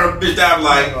nigga turn a bitch down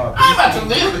like I'm about to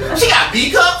live. She got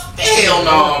B cups? Hell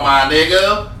no, my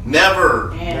nigga.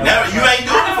 Never. Never. You ain't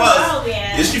doing it for us.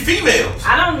 It's your females.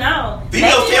 I don't know.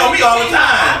 Females tell me all the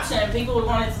time. Option. People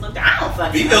wanted to look. I don't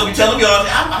fucking. Females be telling me all the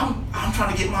time. I'm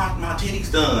trying to get my titties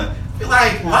done. Be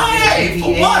like, why?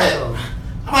 For what?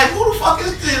 I'm like, who the fuck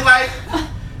is this? Like.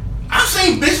 I've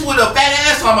seen bitches with a fat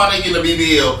ass talking about they getting a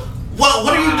BBL. What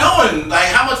are you doing?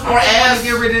 Like, how much more ass?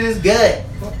 Get rid of this gut.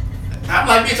 I'm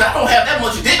like, bitch, I don't have that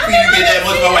much dick for you to get that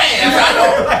much more ass. I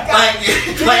don't,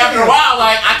 like after a while,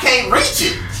 like, I can't reach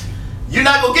it. You're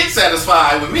not gonna get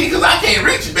satisfied with me because I can't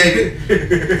reach it, baby.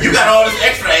 You got all this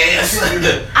extra ass. I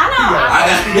know.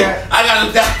 I got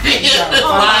to dive in.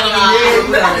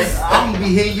 I'm gonna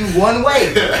be hitting you one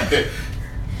way.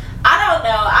 I don't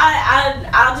know.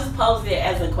 I'll just pose it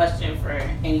as a question for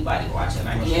anybody watching.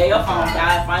 Like, yeah, your phone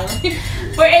died finally.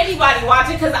 For anybody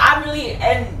watching, because I really,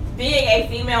 and being a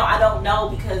female, I don't know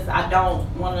because I don't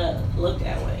want to look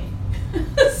that way.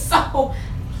 So.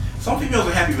 Some females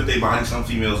are happy with their body. Some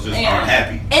females just aren't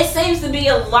happy. It seems to be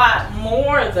a lot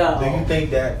more though. Do you think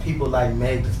that people like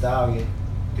Meg Thee Stallion,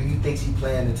 do you think she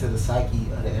playing into the psyche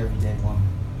of the everyday woman?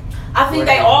 I think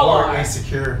they all are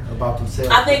insecure about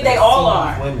themselves. I think they all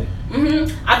are. Women.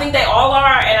 I think they all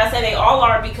are, and I say they all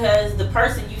are because the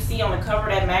person you see on the cover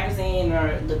of that magazine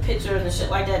or the pictures and shit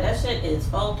like that, that shit is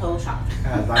photoshopped.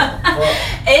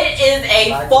 It is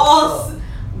a false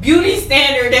beauty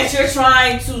standard that you're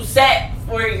trying to set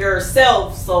for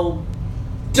yourself. So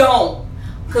don't.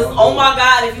 Because, oh my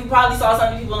God, if you probably saw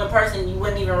some people in person, you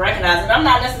wouldn't even recognize it. I'm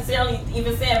not necessarily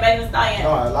even saying Meg Thee Stallion. No,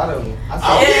 a lot of them. A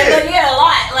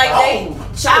lot.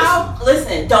 Like,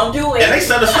 listen, don't do it. And they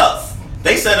set us up.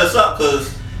 They set us up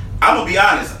because, I'm going to be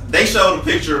honest, they showed a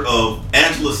picture of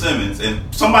Angela Simmons, and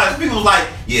people was like,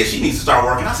 yeah, she needs to start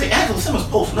working. I say, Angela Simmons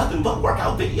posts nothing but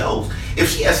workout videos. If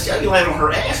she has cellulite on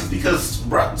her ass, it's because,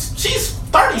 bro, she's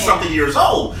 30-something years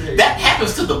old. That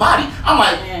happens to the body. I'm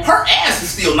like, her ass is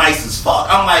still nice as fuck.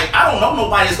 I'm like, I don't know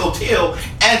nobody that's going to tell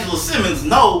Angela Simmons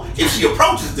no if she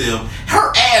approaches them.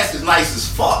 Her ass is nice as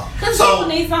fuck. Because people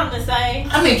need something to say.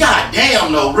 I mean,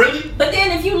 goddamn, no, really? But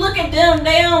then if you look at them,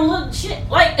 they don't look shit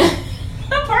like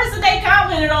the person they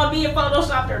commented on being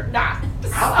photoshopped or not.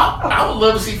 I would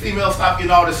love to see females stop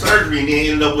getting all this surgery and then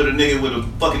end up with a nigga with a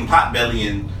fucking pot belly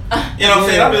and, you know what I'm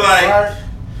saying? I'd be like,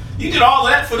 you did all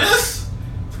of that for this?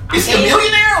 Is he a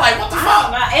millionaire? Like, what the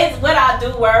fuck? It's what I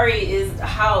do worry is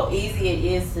how easy it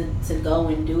is to go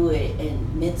and do it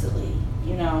and mentally,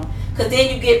 you know? Because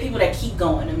then you get people that keep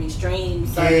going. I mean, extreme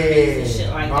surgeries and shit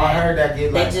like that. I heard that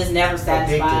get they just never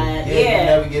satisfied. You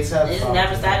never get satisfied. It's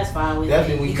never satisfied with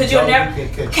Definitely it. Because you'll never.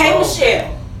 K.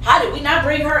 Michelle. How did we not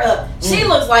bring her up? She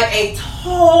looks like a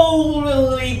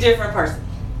totally different person.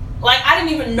 Like, I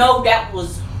didn't even know that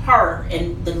was her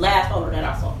in the last photo that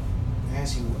I saw. And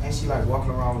she like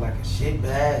walking around with like a shit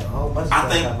bag. A whole bunch of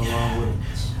stuff happening wrong with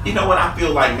it. You know what? I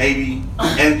feel like maybe,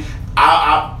 and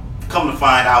I come to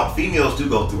find out, females do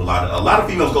go through a lot of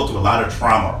females go through a lot of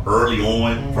trauma early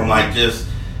on from like just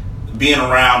being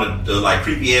around the like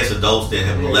creepy ass adults that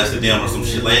have molested them or some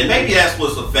shit like that. And maybe that's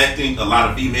what's affecting a lot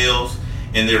of females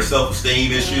and their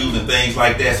self-esteem issues and things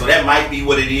like that. So that might be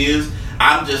what it is.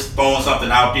 I'm just throwing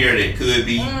something out there that could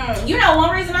be. You know,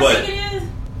 one reason I think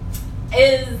it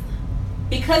is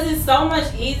because it's so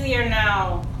much easier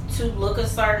now to look a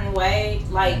certain way.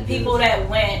 Like people that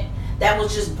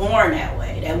was just born that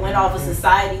way, that went off of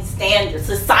society's standard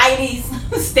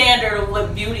of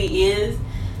what beauty is.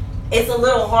 It's a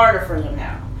little harder for them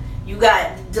now. You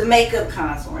got the makeup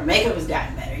contour. Makeup has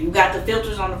gotten better. You got the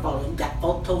filters on the photo. You got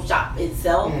Photoshop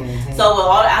itself. So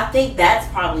I think that's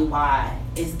probably why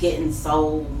it's getting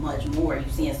so much more. You're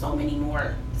seeing so many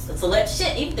more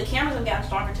shit. Even the cameras have gotten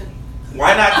stronger too.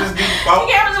 Why not just do? The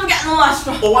cameras have gotten a lot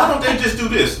stronger. Well, why don't they just do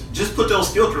this? Just put those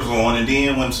filters on, and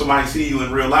then when somebody see you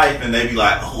in real life, and they be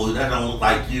like, "Oh, that don't look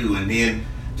like you," and then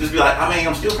just be like, "I mean,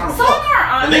 I'm still trying to fuck." Some are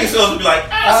honest. And they still be like,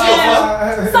 "Still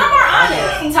fuck." Some are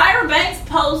honest. Tyra Banks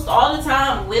posts all the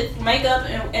time with makeup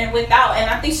and without, and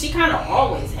I think she kind of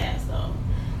always has though.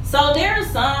 So there are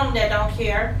some that don't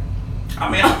care. I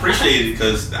mean, I appreciate it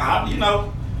because I've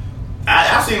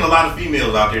seen a lot of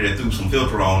females out there that threw some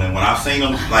filter on, and when I've seen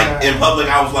them like in public,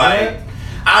 I was like,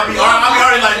 I'll be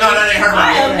already like, no, that ain't her.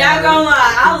 I am not gonna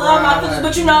lie, I love my filters,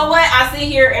 but you know what? I sit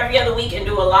here every other week and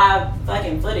do a live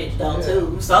fucking footage though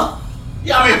too. So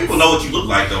yeah, I mean, people know what you look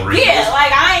like though, Rick. Yeah,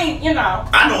 like I ain't,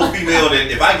 I know a female that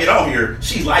if I get on here,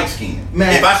 she's light skinned.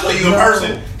 If I show you in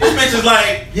person, this bitch is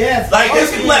like, like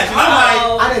this complexion.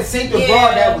 I'm like, I didn't see the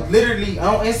broad that was literally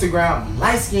on Instagram,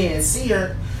 light skinned, and see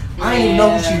her. I didn't even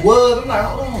know who she was. I'm like,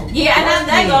 hold on. Yeah, and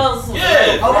that goes.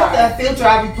 Yeah. Oh, that's that filter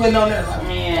I be putting on there. Like,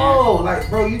 like,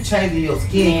 bro, you changing your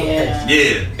skin complexion.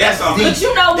 Yeah, that's something. But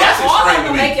you know what? That's All of extreme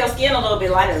them to me. make your skin a little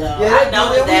bit lighter though. Yeah, I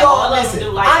know that all of them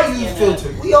do lighter I skin use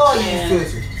filter. We all use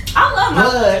filter. I love my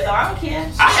filter, so I don't care.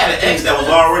 I had an ex that was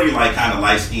already like kind of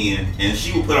light skinned, and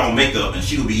she would put on makeup, and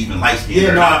she would be even light skinned.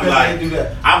 Yeah, no, I'd be like, do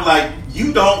that. I'm like,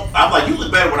 you don't. I'm like, you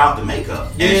look better without the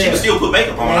makeup. And she would still put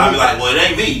makeup on. I'd be like, well, it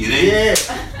ain't me. It ain't.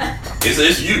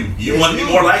 It's you. You want to be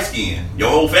more light skinned.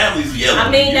 Your whole family's yellow. I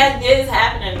mean, that is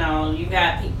happening though. You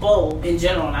got people in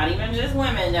general, not even just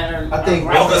women, that are. I think.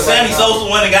 Well, because Sammy Sosa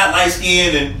went and got light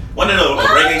skinned, and one of the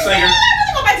reggae singer.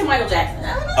 Let's go back to Michael Jackson.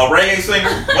 A reggae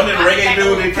singer. One of the reggae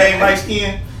dude that came light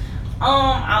skinned.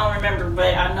 I don't remember,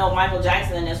 but I know Michael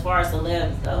Jackson, as far as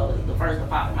celebs though, is the first to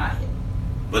pop in my head.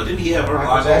 But didn't he have vertigo?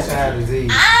 Michael Jackson had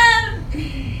disease.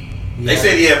 They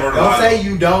said he had vertigo. Don't say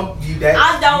you don't.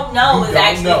 I don't know is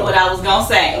actually what I was gonna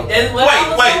say. Wait.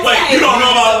 You don't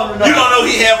know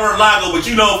he had vertigo, but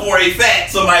you know for a fact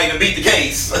somebody to beat the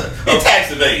case of tax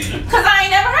evasion. Cause I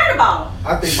ain't never heard about him.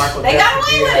 I think Michael They got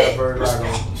Jackson away did with have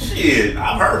vertigo. Shit,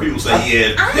 I've heard people say he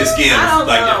had his skin was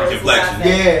like different complexion.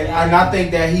 Yeah, and I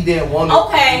think that he didn't want to.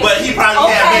 Okay. But he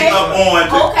probably had makeup on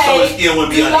so his skin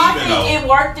wouldn't be uneven. Do y'all uneven think though. it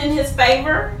worked in his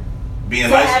favor Being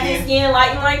to light have his skinned? skin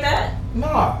lightened like that?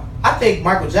 No, I think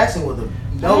Michael Jackson was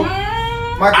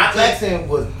Michael Jackson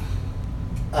was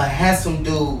a handsome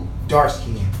dude, dark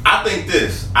skin. I think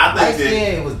Light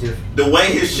skin, it was different. The way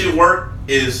his shit worked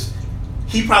is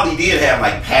he probably did have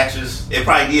like patches. It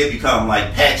probably did become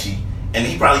like patchy. And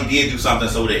he probably did do something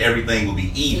so that everything would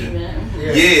be even.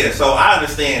 Yeah, so I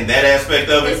understand that aspect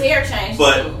of it. His hair changed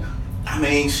but too. I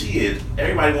mean, shit.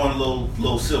 Everybody wanted a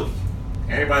little silky.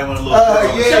 Everybody wanted a little curl.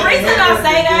 The reason I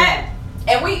say that,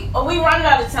 and we running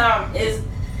out of time, is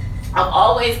I've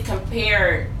always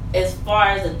compared as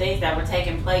far as the things that were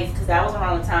taking place, because that was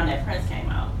around the time that Prince came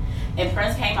out, and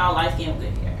Prince came out light skinned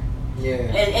with good hair. Yeah,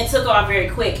 and took off very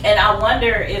quick. And I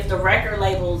wonder if the record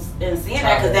labels and seeing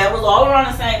that, because that was all around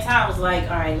the same time, was like,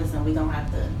 all right, listen, we gonna have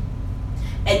to,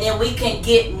 and then we can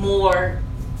get more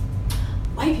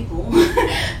white people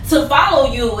to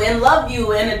follow you and love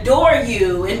you and adore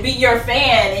you and be your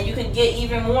fan, and you can get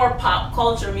even more pop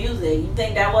culture music. You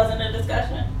think that wasn't a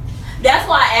discussion? That's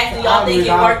why I asked y'all think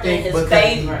it worked in his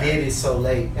favor. He did it so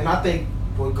late, and I think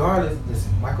regardless,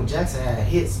 listen, Michael Jackson had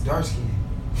hits, dark skin.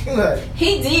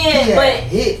 He did, but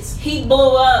hits. He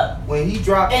blew up when he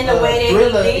dropped in the way that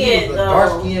Thriller, he did. He was a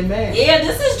dark skinned man. Yeah,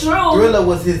 this is true. Thriller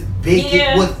was his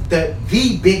biggest, was the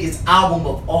biggest album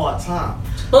of all time.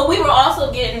 But we were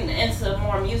also getting into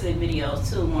more music videos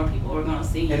too. More people were gonna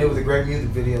see. And it was a great music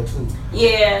video too.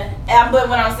 Yeah, but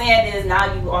what I'm saying is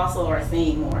now you also are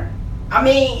seeing more. I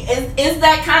mean, it's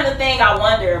that kind of thing I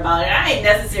wonder about it. I ain't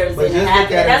necessarily saying it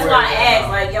happened. That's why I asked,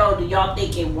 like, yo, do y'all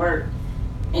think it worked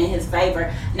in his favor?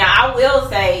 Now, I will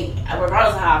say,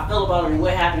 regardless of how I feel about it and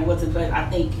what happened, what took place, I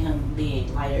think him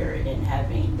being lighter and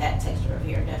having that texture of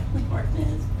hair definitely worked in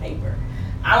his favor.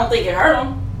 I don't think it hurt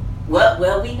him.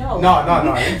 Well, we know. No.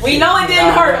 We know it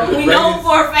didn't hurt him. We know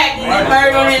for a fact it didn't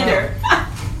hurt him either.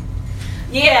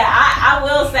 Yeah, I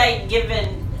will say,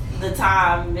 given the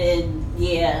time, and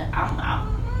yeah,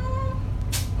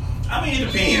 I mean, it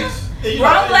depends.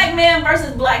 Grown black man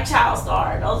versus black child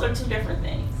star. Those are two different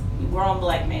things. Grown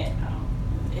black man,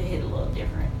 no, it hit a little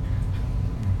different.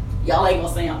 Y'all ain't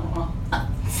gonna say I'm wrong.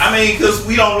 I mean, because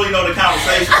we don't really know the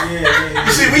conversation. Yeah.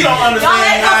 You see, we don't understand. Y'all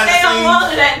ain't gonna say I'm wrong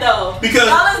to that though. Because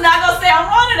y'all is not gonna say I'm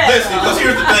wrong to that. Listen, because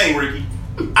here's the thing, Ricky.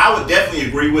 I would definitely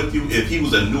agree with you if he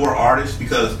was a newer artist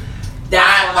because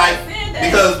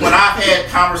because when I've had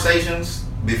conversations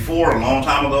before a long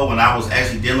time ago when I was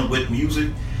actually dealing with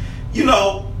music, you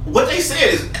know, what they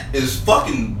said is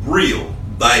fucking real.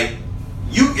 Like,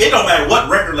 it don't matter what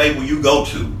record label you go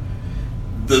to.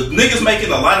 The niggas making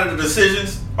a lot of the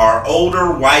decisions are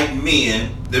older white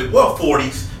men,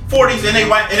 40s, and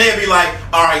they'd be like,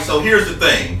 all right, so here's the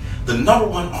thing. The number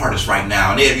one artist right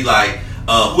now, and they'd be like,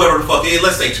 whoever the fuck is,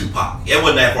 let's say Tupac. It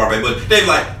wasn't that far back, but they'd be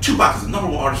like, Tupac is the number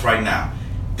one artist right now.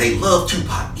 They love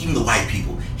Tupac, even the white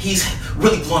people. He's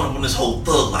really blowing up on this whole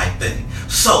thug life thing.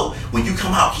 So when you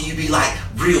come out, can you be like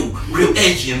real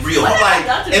edgy and real like?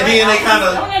 And then they kind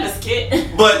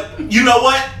of. But you know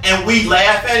what? And we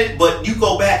laugh at it. But you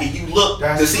go back and you look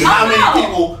to see how many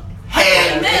people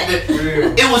had.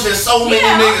 It was just so many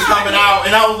niggas coming out,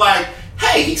 and I was like,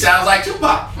 hey, he sounds like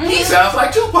Tupac. He sounds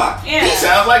like Tupac. He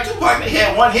sounds like Tupac. They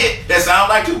had one hit that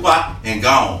sounded like Tupac and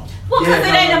gone. Well, because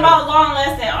it ain't about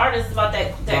long-lasting artists. It's about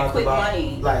that quick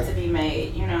money to be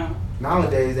made, you know.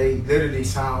 Nowadays, they literally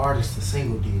sign artists to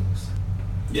single deals.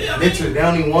 Yeah, literally, they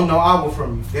don't even want no album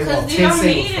from you. They want 10 singles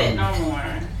need it no more.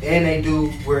 And they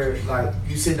do where like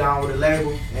you sit down with a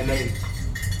label and I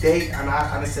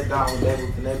done sit down with labels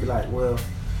and they be like, well,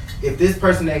 if this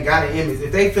person ain't got an image,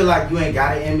 if they feel like you ain't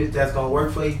got an image that's gonna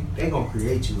work for you, they gonna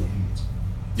create you an image.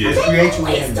 Yeah. Let's create you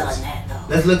an image. Done that,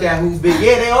 though. Let's look at who's big.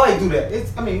 Yeah, they always do that.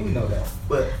 We know that.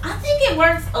 But I think it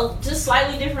works just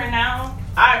slightly different now.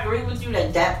 I agree with you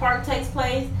that part takes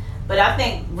place, but I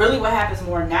think really what happens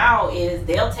more now is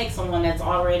they'll take someone that's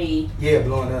already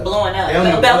blowing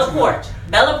up. Bella Poarch.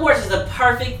 Bella Poarch is a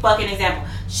perfect fucking example.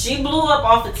 She blew up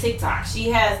off of TikTok. She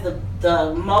has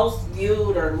the most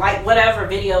viewed or like whatever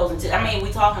videos. We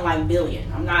talking like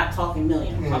billion. I'm not talking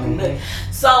million. I'm talking billion.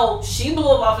 So she blew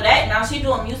up off of that. Now she's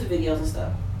doing music videos and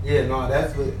stuff. Yeah, no,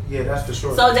 that's for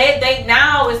sure. So they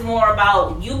now it's more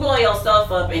about you blow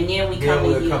yourself up and then we come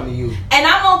to you. And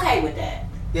I'm okay with that.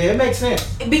 Yeah, it makes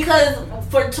sense. Because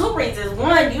for two reasons.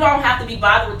 One, you don't have to be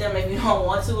bothered with them if you don't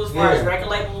want to as far as record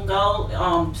labels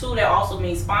go. Two, that also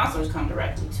means sponsors come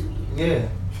directly to you. Yeah.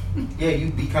 Yeah,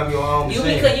 you become your own. You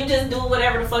just do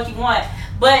whatever the fuck you want.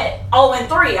 But and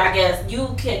three, I guess you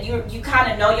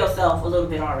kind of know yourself a little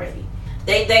bit already.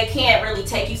 They can't really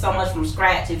take you so much from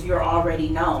scratch if you're already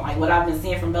known. Like what I've been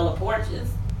seeing from Bella Poarch is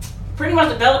pretty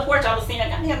much the Bella Poarch I was seeing.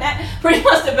 Pretty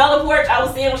much the Bella Poarch I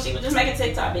was seeing when she was just making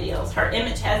TikTok videos. Her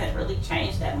image hasn't really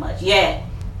changed that much yet.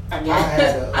 I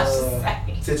guess. I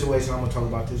had a situation. I'm gonna talk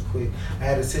about this quick. I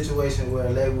had a situation where a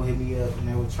label hit me up and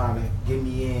they were trying to get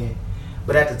me in.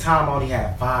 But at the time, I only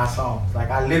had 5 songs. Like,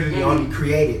 I literally only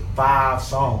created 5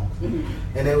 songs.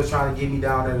 And they was trying to get me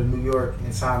down there to New York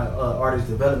and sign an artist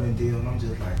development deal. And I'm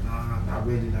just like, nah, not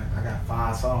really. Like, I got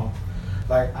 5 songs.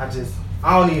 Like, I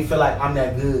don't even feel like I'm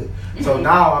that good. So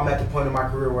now I'm at the point in my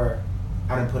career where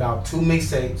I done put out 2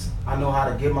 mixtapes. I know how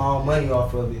to get my own money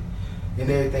off of it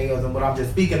and everything else. And what I'm just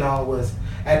speaking on was,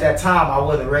 at that time, I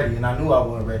wasn't ready. And I knew I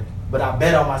wasn't ready. But I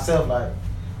bet on myself, like,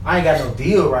 I ain't got no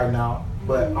deal right now.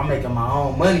 But I'm making my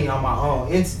own money on my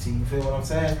own entity. You feel what I'm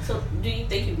saying? So, do you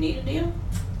think you need a deal?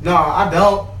 No, I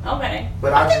don't. Okay.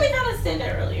 But I think we kind of said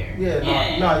that earlier.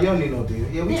 Yeah, no, you don't need no deal.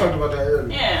 Yeah, we talked about that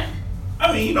earlier. Yeah.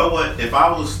 I mean, you know what? If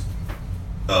I was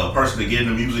a person to get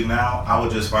into music now, I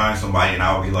would just find somebody and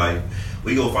I would be like,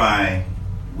 we go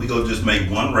just make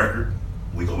one record,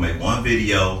 we go make one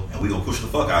video, and we go push the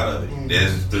fuck out of it.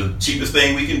 That's the cheapest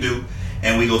thing we can do.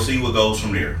 And we go see what goes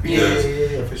from there. Because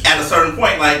for sure. At a certain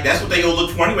point, like, that's what they go look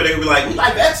for anyway. They gonna be like, we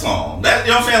like that song. That,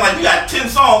 you know what I'm saying? Like, you got 10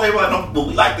 songs. They were like, no, but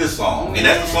we like this song. And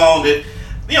that's the song that,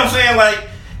 you know what I'm saying? Like,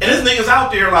 and this nigga's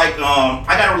out there, like,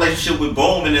 I got a relationship with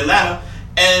Boom in Atlanta.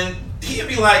 And he'd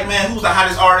be like, man, who's the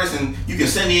hottest artist? And you can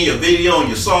send in your video and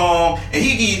your song. And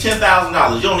he'd give you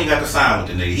 $10,000. You don't even got to sign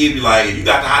with the nigga. He'd be like, if you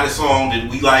got the hottest song that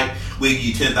we like, we'll give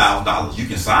you $10,000. You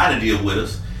can sign a deal with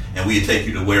us. And we'd take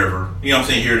you to wherever, you know what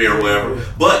I'm saying, here, there, or wherever.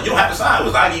 But you don't have to sign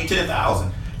with us. I give you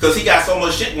 $10,000. Because he got so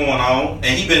much shit going on, and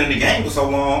he been in the game for so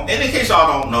long. And in case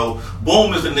y'all don't know,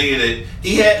 Boom is the nigga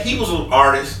that, he was an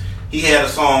artist. He had a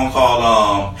song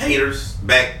called Haters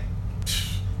back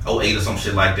 08 or some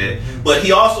shit like that. But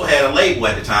he also had a label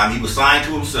at the time. He was signed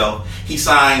to himself. He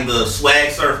signed the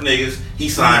Swag Surf niggas. He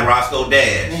signed Roscoe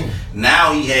Dash.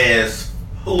 Now he has,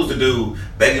 who's the dude?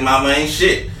 Baby Mama Ain't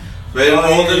Shit. That's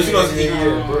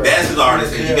his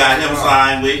artist, and he got him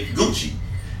signed with Gucci.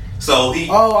 So he.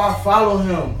 Oh, I follow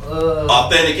him.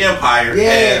 Authentic Empire.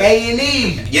 Yeah,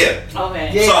 A&E. Yeah.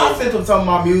 Okay. Yeah, So, I sent him some of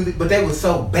my music, but they was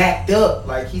so backed up.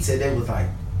 Like he said, they was like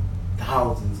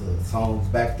thousands of songs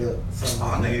backed up.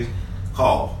 nigga,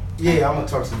 call. Yeah, I'm gonna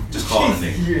talk to him. Just call the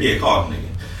nigga. Yeah, call the nigga.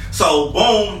 So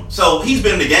boom. So he's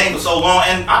been in the game for so long,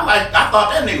 and I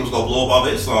thought that nigga was gonna blow up off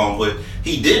his song, but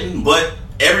he didn't. But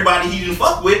everybody he didn't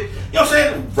fuck with, you know what I'm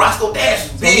saying? Roscoe Dash,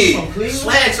 Big,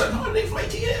 Swag, so no niggas from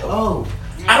ATL. Oh.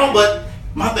 I don't, but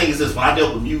my thing is this: when I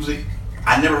dealt with music,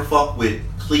 I never fucked with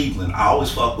Cleveland. I always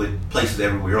fucked with places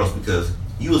everywhere else because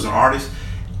you as an artist,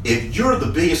 if you're the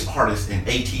biggest artist in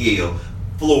ATL,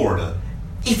 Florida,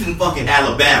 even fucking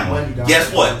Alabama,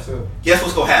 guess what? Guess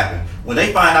what's gonna happen? When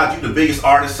they find out you the biggest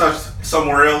artist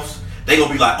somewhere else, they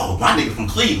gonna be like, oh, my nigga from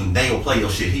Cleveland, they gonna play your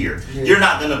shit here. Yeah. You're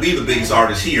not gonna be the biggest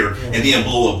artist here and then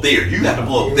blow up there. You have to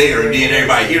blow up there, and then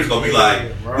everybody here's gonna be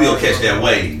like, we gonna catch that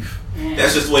wave.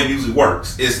 That's just the way music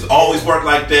works. It's always worked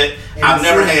like that. I've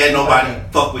never had nobody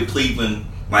fuck with Cleveland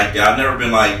like that. I've never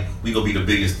been like, we gonna be the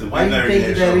biggest. Why do you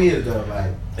think that is though?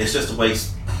 Like, it's just the way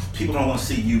people don't want to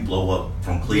see you blow up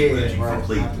from Cleveland. From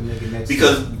Cleveland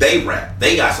because they rap.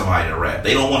 They got somebody to rap.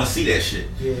 They don't want to see that shit.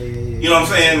 You know what I'm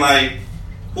saying? Like,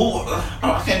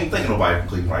 I can't even think of nobody from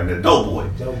Cleveland right now. Doughboy.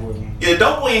 Yeah,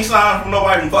 Doughboy ain't signed from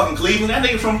nobody from fucking Cleveland. That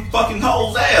nigga from fucking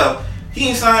Hoes Ave. He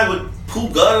ain't signed with Pooh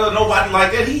Gutter or nobody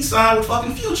like that. He signed with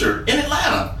fucking Future in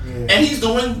Atlanta. And he's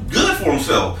doing good for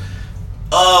himself.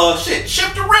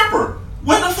 Chip the Ripper.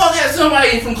 When the fuck has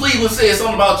somebody from Cleveland said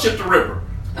something about Chip the Ripper?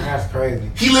 That's crazy.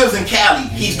 He lives in Cali.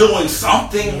 He's doing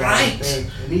something right. And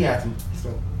he had some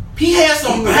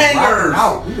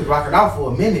bangers. He was rocking out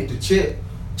for a minute to Chip.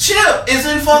 Chip is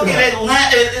in fucking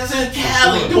Atlanta. Is in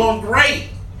Cali doing great.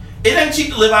 It ain't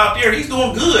cheap to live out there. He's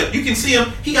doing good. You can see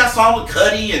him. He got a song with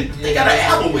Cudi, and they got an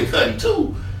album with Cudi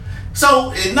too.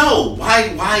 So no,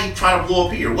 why try to blow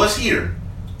up here? What's here?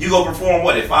 You go perform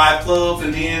what at 5 clubs,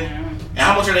 and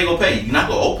how much are they gonna pay you? You're not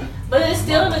gonna open. But it's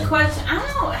still the question. I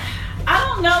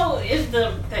don't know if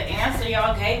the answer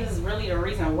y'all gave is really the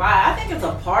reason why. I think it's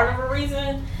a part of a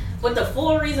reason, but the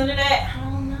full reason to that, I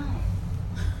don't know.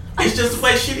 It's just the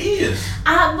way shit is.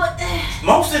 But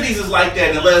most cities is like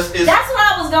that unless it's... That's what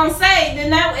I was gonna say.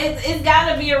 Then it's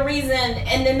gotta be a reason,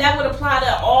 and then that would apply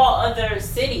to all other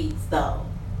cities though.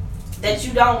 That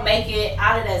you don't make it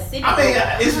out of that city. I mean,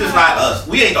 it's just not us.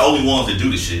 We ain't the only ones that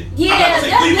do the shit. Yeah, that's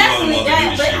definitely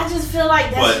that. But I just feel like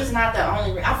that's just not the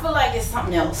only reason. I feel like it's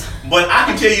something else. But I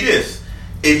can tell you this: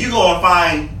 if you go and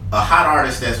find a hot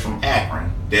artist that's from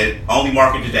Akron that only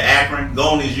marketed to Akron, go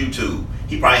on his YouTube.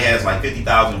 He probably has like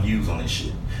 50,000 views on his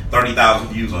shit, 30,000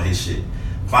 views on his shit.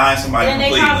 Find somebody from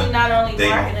Cleveland. And they probably not only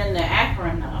marketing to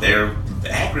Akron though. They're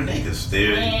the Akron niggas.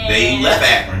 They left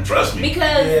Akron. Trust me.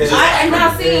 Because I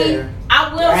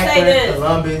will say this.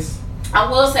 Columbus. I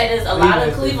will say this. A lot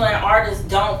of Cleveland artists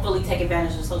don't fully take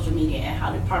advantage of social media and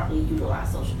how to properly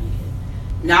utilize social media.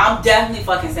 Now I'm definitely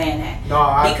fucking saying that.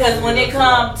 Because when it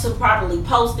comes to properly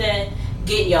posting,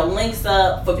 getting your links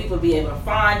up for people to be able to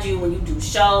find you when you do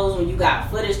shows, when you got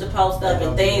footage to post up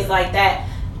and things like that,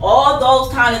 all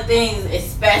those kind of things,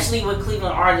 especially with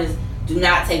Cleveland artists, do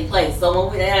not take place. So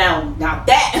when now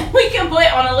that we can put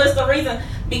on a list of reasons,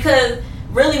 because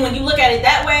really when you look at it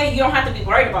that way, you don't have to be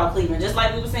worried about Cleveland. Just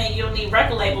like we were saying, you don't need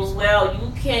record labels. Well,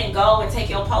 you can go and take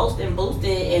your post and boost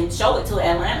it and show it to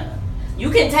Atlanta. You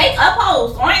can take a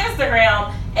post on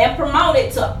Instagram and promote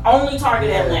it to only target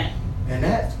Atlanta. And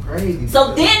that's crazy.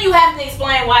 So then you have to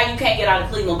explain why you can't get out of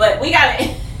Cleveland. But we gotta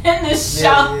end this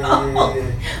show.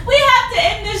 We have to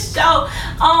end this show.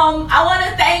 I want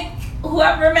to thank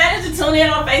whoever managed to tune in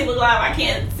on Facebook Live. I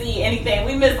can't see anything.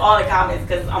 We missed all the comments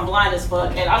because I'm blind as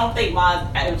fuck, and I don't think mine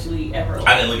actually ever.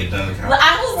 I didn't look at none of the comments.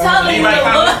 I was telling you to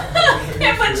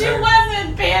look, but you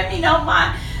wasn't paying me no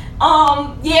mind.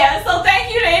 Yeah. So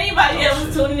thank you to anybody that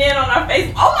was tuning in on our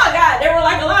Facebook. Oh my God, there were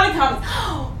like a lot of comments.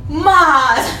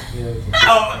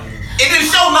 It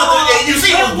didn't show nothing. You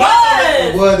see, it was.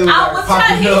 I was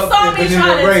trying. He saw me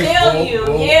trying to tell you.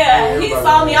 Yeah, he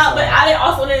saw me out, but I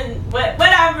didn't. But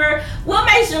whatever. We'll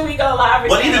make sure we go live.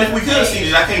 But even if we could see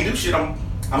it, I can't do shit. I'm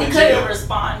in jail. Could have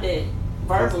responded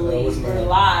verbally. We're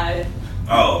live.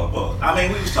 Oh, well, I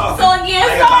mean, we was talking. So again,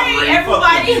 sorry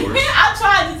everybody. I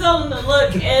tried to tell them to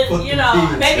look, and you know,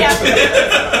 maybe I should.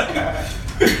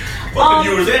 Fuck the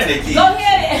viewers and their kids. Go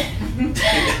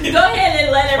ahead and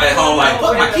let everyone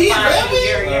know where to find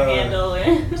your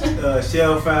handle.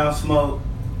 Shell Found Smoke.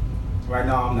 Right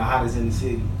now, I'm the hottest in the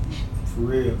city, for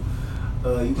real.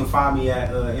 You can find me at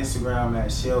Instagram at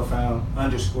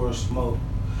shellfound_smoke,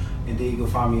 and then you can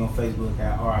find me on Facebook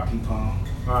at RIP_Palm.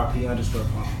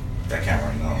 That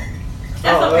camera ain't on.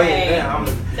 That's okay. Damn,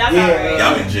 That's alright. Yeah,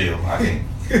 I'm in jail. I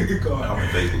can't. Go on. I'm in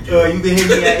Facebook jail. You can hit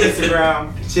me at Instagram,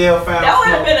 Shell Fam. That would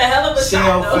have been a hell of a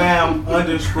Shell shot, though. Fam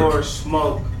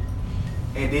 _smoke.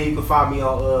 And then you can find me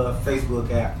on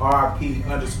Facebook at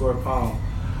RP_Pong.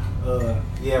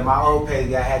 Yeah, my old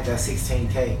page I had that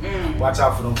 16K. Watch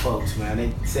out for them folks, man.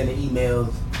 They sending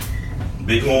emails.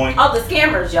 Bitcoin. Oh, the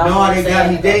scammers, y'all. No, they got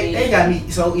me. They got me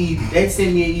so easy. They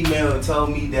sent me an email and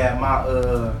told me that my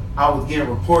I was getting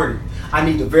reported. I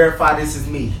need to verify this is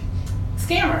me.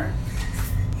 Scammer.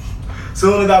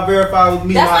 Soon as I verified with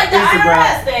me, That's my like the Instagram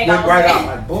IRS thing, went I was right saying. out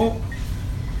like boom.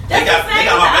 That's got- the they same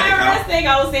got with my the bank IRS account. thing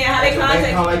I was saying, how they Bank account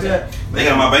contact like you. that. They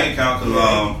got my bank account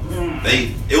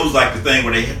because it was like the thing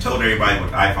where they had told everybody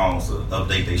with iPhones to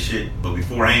update their shit, but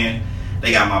beforehand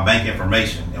they got my bank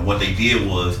information, and what they did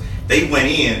was they went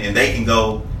in and they can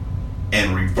go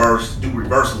and do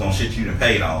reversals on shit you done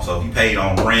paid on. So if you paid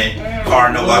on rent,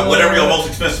 car note, like whatever your most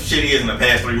expensive shit is in the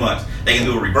past 3 months, they can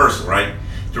do a reversal, right?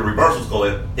 The reversals go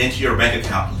into your bank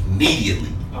account immediately.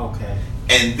 Okay.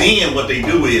 And then what they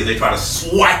do is they try to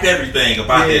swipe everything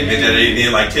about that bitch. They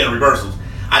did like 10 reversals.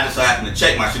 I just so happened to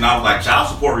check my shit and I was like, child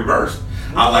support reversed.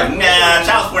 I was like, nah,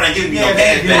 child support ain't giving me no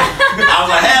cash back. I was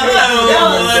like,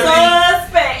 hello.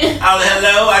 Suspect. I was like,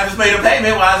 hello, I just made a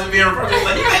payment. Why is it being reversed? I was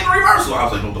like, you made a reversal. I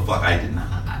was like, no, the fuck, I did not.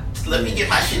 Just let me get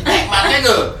my shit back, my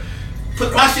nigga.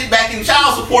 Put my shit back in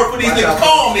child support for these niggas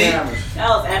call me. That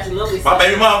was absolutely My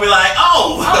baby mom be like,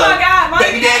 oh my God, my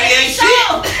baby daddy ain't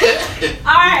shit.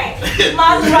 Alright,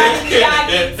 Maserati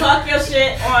Miyagi, talk your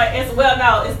shit on, it's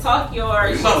talk your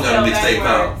Your mama got a mixtape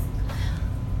out.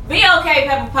 Be okay,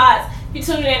 Pepper Potts. You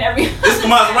tuning in every It's the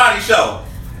Maserati show.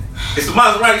 It's the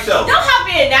Maserati show. Don't hop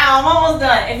in now, I'm almost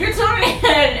done. If you're tuning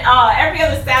in every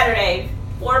other Saturday,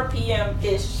 4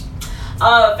 p.m.-ish,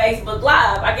 Facebook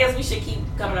Live, I guess we should keep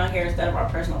coming on here instead of our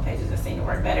personal pages. That seem to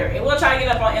work better. And we'll try to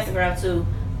get up on Instagram too.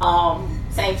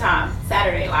 Same time,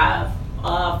 Saturday live.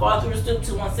 Fall Through the Stoop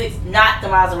 216, not the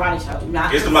Maserati show.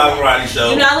 It's the Maserati show.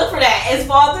 Do not look for that. It's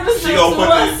Fall Through the Stoop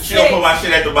 216. She gonna put my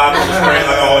shit at the bottom of the screen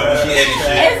like always when she edit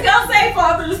shit. It's gonna say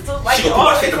Fall Through the Stoop. Like She gonna put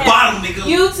my shit at the bottom, nigga.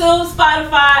 YouTube,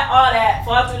 Spotify, all that.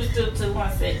 Fall Through the Stoop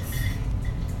 216.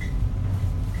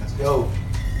 Let's go.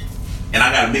 And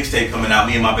I got a mixtape coming out,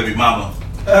 me and my baby mama.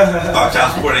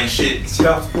 Child support ain't shit.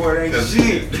 Child support ain't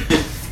shit.